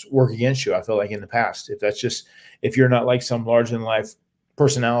sometimes work against you, I feel like, in the past. If you're not like some large-than-life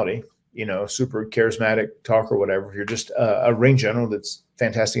personality, you know, super charismatic talk or whatever, if you're just a ring general that's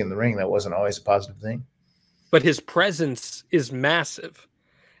fantastic in the ring, that wasn't always a positive thing. But his presence is massive.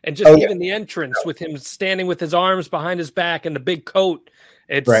 And just even the entrance with him standing with his arms behind his back and the big coat,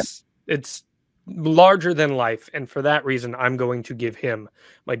 it's larger than life. And for that reason, I'm going to give him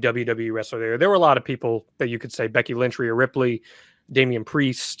my WWE Wrestler of the Year. There were a lot of people that you could say, Becky Lynch, Rhea Ripley, Damian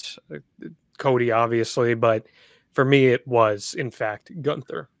Priest, Cody, obviously. But for me, it was, in fact,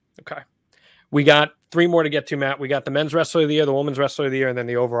 Gunther. Okay. We got 3 more to get to, Matt. We got the Men's Wrestler of the Year, the Women's Wrestler of the Year, and then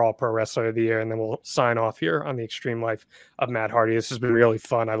the overall Pro Wrestler of the Year. And then we'll sign off here on the Extreme Life of Matt Hardy. This has been really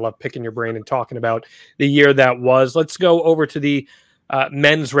fun. I love picking your brain and talking about the year that was. Let's go over to the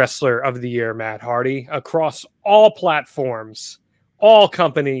Men's Wrestler of the Year, Matt Hardy, across all platforms, all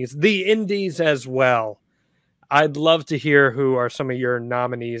companies, the indies as well. I'd love to hear who are some of your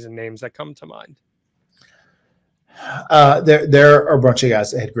nominees and names that come to mind. There are a bunch of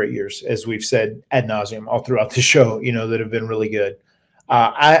guys that had great years, as we've said ad nauseum all throughout the show, you know, that have been really good.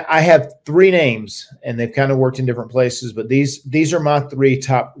 I have 3 names, and they've kind of worked in different places, but these are my 3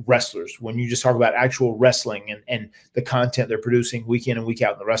 top wrestlers. When you just talk about actual wrestling and the content they're producing week in and week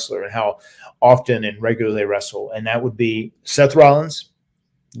out in the wrestler and how often and regularly they wrestle, and that would be Seth Rollins,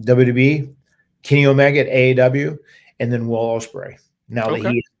 WWE, Kenny Omega at AEW, and then Will Ospreay. Now that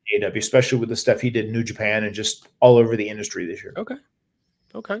he is in AEW, especially with the stuff he did in New Japan and just all over the industry this year. Okay.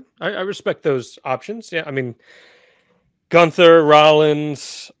 I respect those options. Yeah, I mean, Gunther,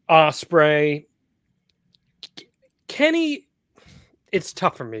 Rollins, Ospreay, Kenny. It's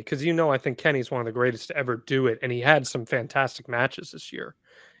tough for me because I think Kenny's one of the greatest to ever do it, and he had some fantastic matches this year.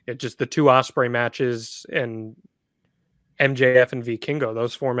 Just the 2 Ospreay matches and MJF and Vikingo.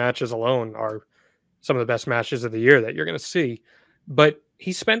 Those 4 matches alone are some of the best matches of the year that you're going to see. But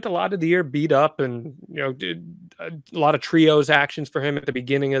he spent a lot of the year beat up, and did a lot of trios actions for him at the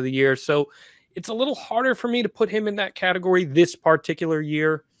beginning of the year. So it's a little harder for me to put him in that category this particular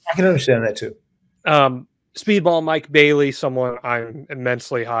year. I can understand that too. Speedball Mike Bailey, someone I'm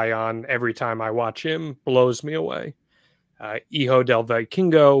immensely high on. Every time I watch him, blows me away. Hijo del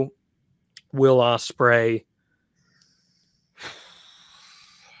Vikingo, Will Ospreay,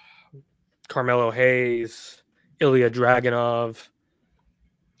 Carmelo Hayes, Ilya Dragunov.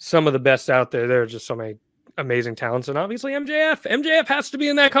 Some of the best out there. There are just so many amazing talents, and obviously MJF. MJF has to be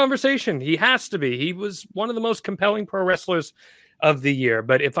in that conversation. He has to be. He was one of the most compelling pro wrestlers of the year.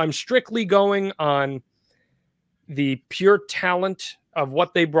 But if I'm strictly going on the pure talent of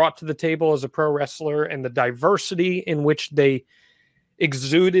what they brought to the table as a pro wrestler and the diversity in which they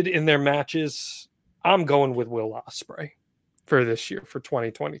exuded in their matches, I'm going with Will Ospreay for this year, for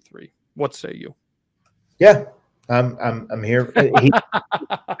 2023. What say you? Yeah, I'm here.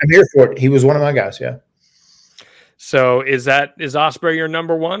 I'm here for it. He was one of my guys. Yeah. So is Ospreay your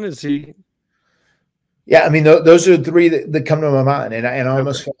number one? Is he? Yeah, I mean those are the 3 that come to my mind, and I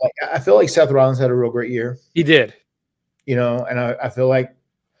almost feel like Seth Rollins had a real great year. He did, and I feel like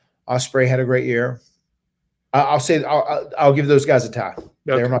Ospreay had a great year. I'll give those guys a tie. Okay.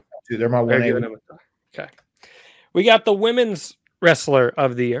 They're my top 2. They're my 1A. Okay, we got the women's wrestler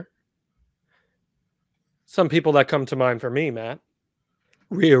of the year. Some people that come to mind for me, Matt: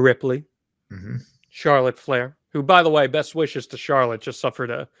 Rhea Ripley, Charlotte Flair, who, by the way, best wishes to Charlotte, just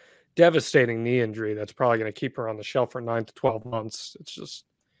suffered a devastating knee injury that's probably going to keep her on the shelf for 9 to 12 months. It's just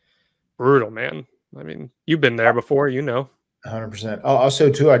brutal, man. I mean, you've been there before, 100%. Also,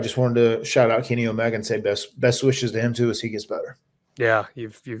 too, I just wanted to shout out Kenny Omega and say best wishes to him too as he gets better. Yeah,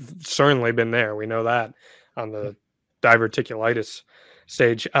 you've certainly been there. We know that on the diverticulitis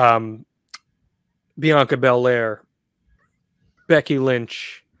stage. Bianca Belair, Becky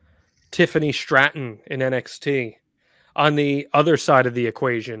Lynch, Tiffany Stratton in NXT. On the other side of the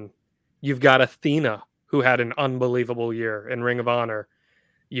equation, you've got Athena, who had an unbelievable year in Ring of Honor.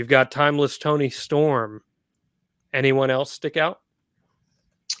 You've got Timeless Toni Storm. Anyone else stick out?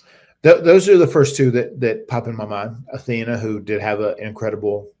 Those are the first 2 that pop in my mind. Athena, who did have an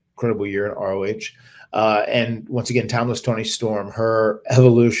incredible year in ROH. And once again, Timeless Toni Storm, her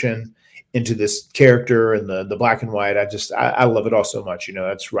evolution into this character and the black and white. I love it all so much.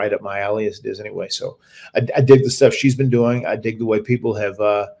 That's right up my alley as it is anyway. So I dig the stuff she's been doing. I dig the way people have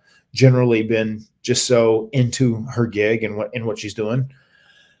generally been just so into her gig and what she's doing.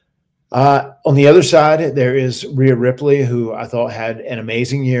 On the other side, there is Rhea Ripley, who I thought had an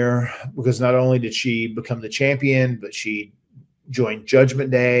amazing year because not only did she become the champion, but she joined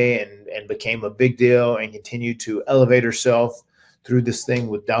Judgment Day and became a big deal and continued to elevate herself through this thing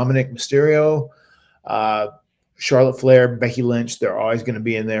with Dominic Mysterio, Charlotte Flair, Becky Lynch. They're always going to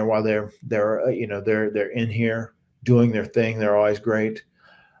be in there while they're in here doing their thing. They're always great.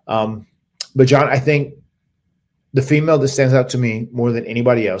 But John, I think the female that stands out to me more than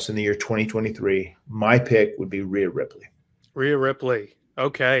anybody else in the year 2023, my pick would be Rhea Ripley. Rhea Ripley.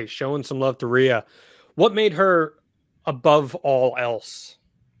 Okay, showing some love to Rhea. What made her above all else,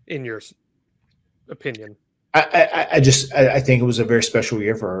 in your opinion? I think it was a very special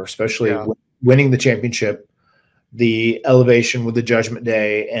year for her, especially winning the championship, the elevation with the Judgment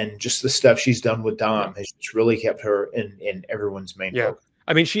Day, and just the stuff she's done with Dom has just really kept her in everyone's main focus.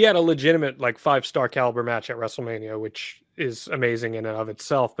 I mean, she had a legitimate 5-star caliber match at WrestleMania, which is amazing in and of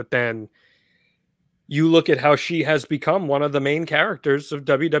itself. But then you look at how she has become one of the main characters of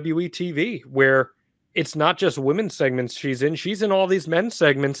WWE TV, where it's not just women's segments she's in all these men's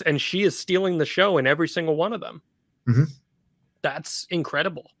segments, and she is stealing the show in every single one of them. Mm-hmm. That's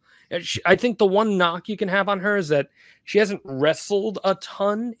incredible. I think the one knock you can have on her is that she hasn't wrestled a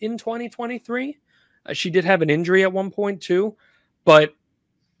ton in 2023. She did have an injury at one point too, but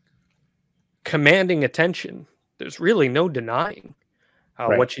commanding attention, there's really no denying.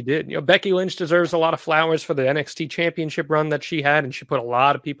 what she did. Becky Lynch deserves a lot of flowers for the NXT championship run that she had, and she put a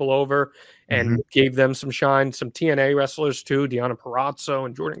lot of people over and gave them some shine. Some TNA wrestlers too. Deonna Purrazzo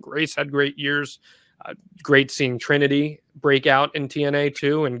and Jordynne Grace had great years. Great seeing Trinity break out in TNA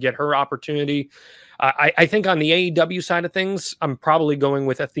too and get her opportunity. I think on the AEW side of things, I'm probably going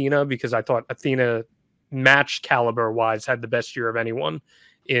with Athena because I thought Athena match caliber wise had the best year of anyone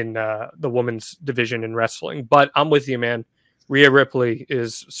in the women's division in wrestling. But I'm with you, man. Rhea Ripley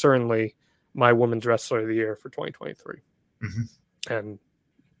is certainly my women's wrestler of the year for 2023. And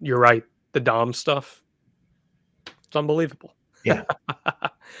you're right. The Dom stuff, it's unbelievable. Yeah.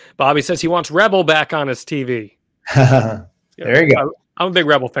 Bobby says he wants Rebel back on his TV. There you go. I'm a big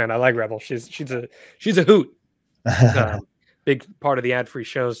Rebel fan. I like Rebel. She's a hoot. Big part of the ad-free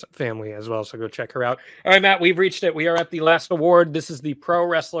shows family as well. So go check her out. All right, Matt, we've reached it. We are at the last award. This is the Pro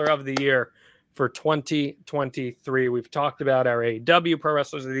Wrestler of the Year for 2023. We've talked about our AEW Pro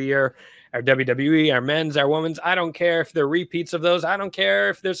Wrestlers of the Year, our WWE, our men's, our women's. I don't care if they're repeats of those. I don't care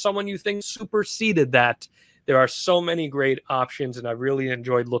if there's someone you think superseded that. There are so many great options, and I've really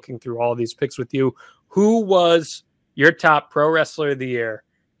enjoyed looking through all these picks with you. Who was your top Pro Wrestler of the Year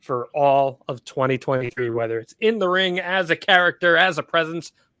for all of 2023, whether it's in the ring, as a character, as a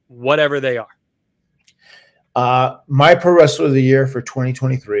presence, whatever they are? My Pro Wrestler of the Year for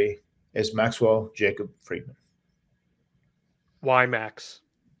 2023 is Maxwell Jacob Friedman. Why Max?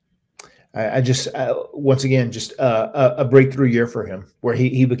 I just, once again, just a breakthrough year for him where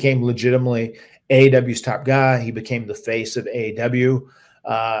he became legitimately AEW's top guy. He became the face of AEW.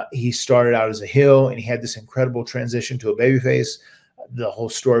 He started out as a heel, and he had this incredible transition to a babyface. The whole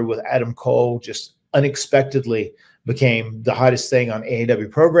story with Adam Cole just unexpectedly became the hottest thing on AEW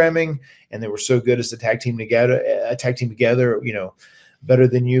programming, and they were so good as a tag team together, better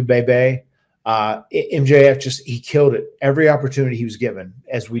than you, baby. MJF he killed it. Every opportunity he was given,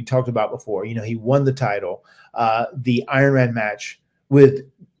 as we talked about before, he won the title, the Iron Man match with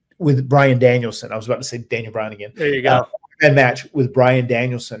Bryan Danielson. I was about to say Daniel Bryan again. There you go. That match with Bryan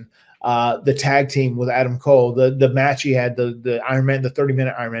Danielson, the tag team with Adam Cole, the match he had, the Iron Man, the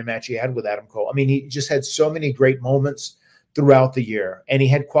 30-minute Iron Man match he had with Adam Cole. I mean, he just had so many great moments throughout the year, and he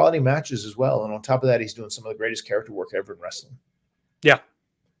had quality matches as well. And on top of that, he's doing some of the greatest character work ever in wrestling. Yeah.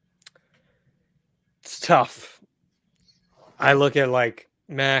 It's tough. I look at like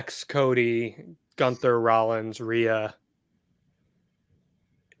Max, Cody, Gunther, Rollins, Rhea,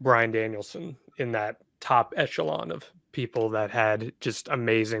 Bryan Danielson in that top echelon of people that had just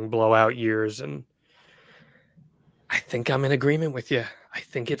amazing blowout years. And I think I'm in agreement with you. I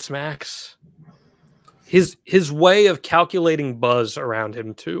think it's Max. His way of calculating buzz around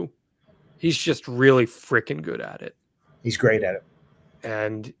him too. He's just really freaking good at it. He's great at it.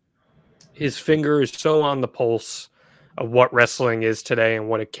 And his finger is so on the pulse of what wrestling is today and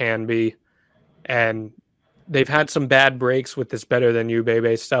what it can be. And they've had some bad breaks with this better than you,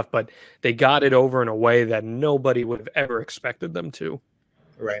 baby stuff, but they got it over in a way that nobody would have ever expected them to.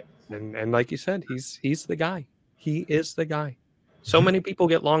 Right. And like you said, he's the guy. He is the guy. So many people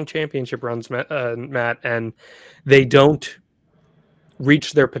get long championship runs, Matt, and they don't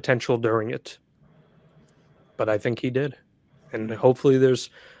reach their potential during it. But I think he did. And hopefully there's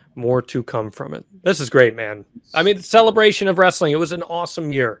more to come from it. This is great, man. I mean, the celebration of wrestling. It was an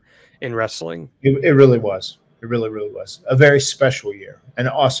awesome year in wrestling. It really was. It really, really was a very special year, an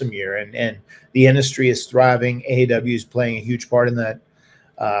awesome year. And the industry is thriving. AEW is playing a huge part in that.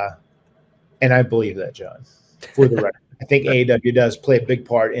 And I believe that, John, for the record. I think AEW does play a big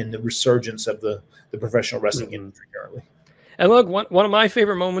part in the resurgence of the professional wrestling industry currently. And look, one of my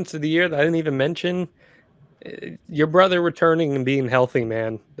favorite moments of the year that I didn't even mention, your brother returning and being healthy,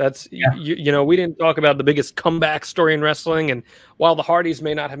 man. That's, we didn't talk about the biggest comeback story in wrestling. And while the Hardys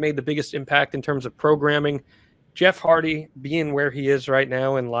may not have made the biggest impact in terms of programming, Jeff Hardy being where he is right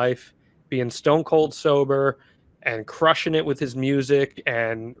now in life, being stone cold sober and crushing it with his music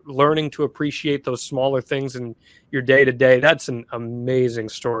and learning to appreciate those smaller things in your day to day. That's an amazing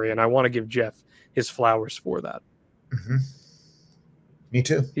story. And I want to give Jeff his flowers for that. Mm-hmm. Me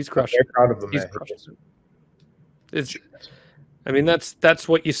too. He's crushing it. Proud of him. He's crushing it. I mean, that's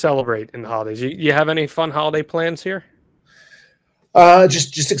what you celebrate in the holidays. You have any fun holiday plans here?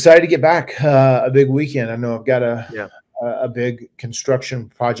 Just excited to get back. A big weekend. I know I've got a big construction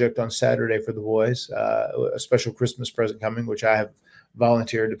project on Saturday for the boys. A special Christmas present coming, which I have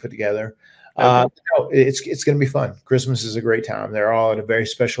volunteered to put together. It's going to be fun. Christmas is a great time. They're all at a very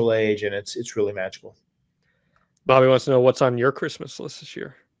special age, and it's really magical. Bobby wants to know what's on your Christmas list this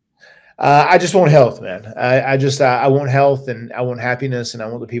year. I just want health, man. I want health, and I want happiness, and I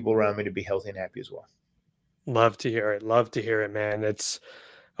want the people around me to be healthy and happy as well. Love to hear it. Love to hear it, man. It's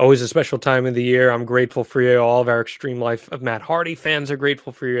always a special time of the year. I'm grateful for you. All of our Extreme Life of Matt Hardy fans are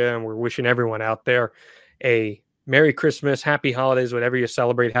grateful for you. And we're wishing everyone out there a Merry Christmas, Happy Holidays, whatever you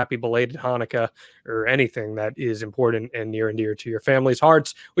celebrate, Happy belated Hanukkah, or anything that is important and near and dear to your family's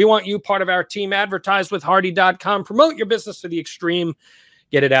hearts. We want you part of our team. Advertise with Hardy.com. Promote your business to the extreme.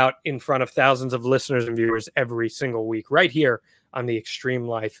 Get it out in front of thousands of listeners and viewers every single week right here on the Extreme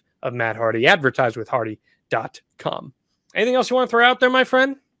Life of Matt Hardy. Advertise with Hardy.com. Anything else you want to throw out there, my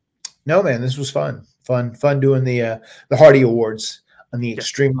friend? No, man, this was fun doing the Hardy Awards on the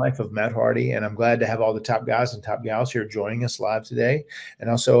Extreme Life of Matt Hardy. And I'm glad to have all the top guys and top gals here joining us live today. And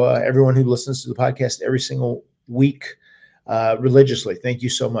also everyone who listens to the podcast every single week religiously. Thank you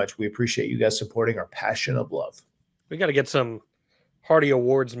so much. We appreciate you guys supporting our passion of love. We got to get some Hardy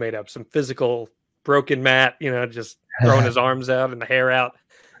Awards made up, some physical broken Matt, just throwing his arms out and the hair out.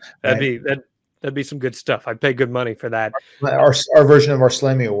 That'd be some good stuff. I'd pay good money for that. Our version of our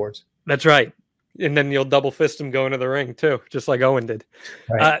Slammy Awards. That's right. And then you'll double fist him going to the ring too, just like Owen did.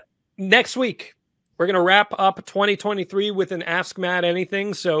 Right. Next week, we're going to wrap up 2023 with an Ask Matt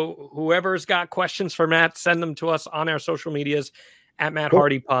Anything. So whoever's got questions for Matt, send them to us on our social medias at Matt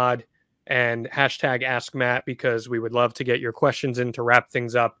Hardy Pod and hashtag Ask Matt, because we would love to get your questions in to wrap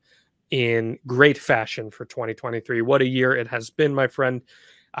things up in great fashion for 2023. What a year it has been, my friend.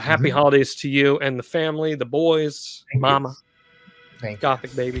 Happy holidays to you and the family, the boys, Mama,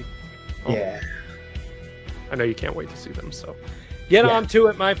 Gothic baby. Oh, yeah. I know you can't wait to see them. So get on to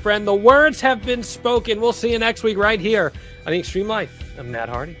it, my friend. The words have been spoken. We'll see you next week right here on the Extreme Life of Matt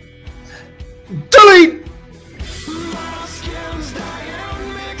Hardy. Delete!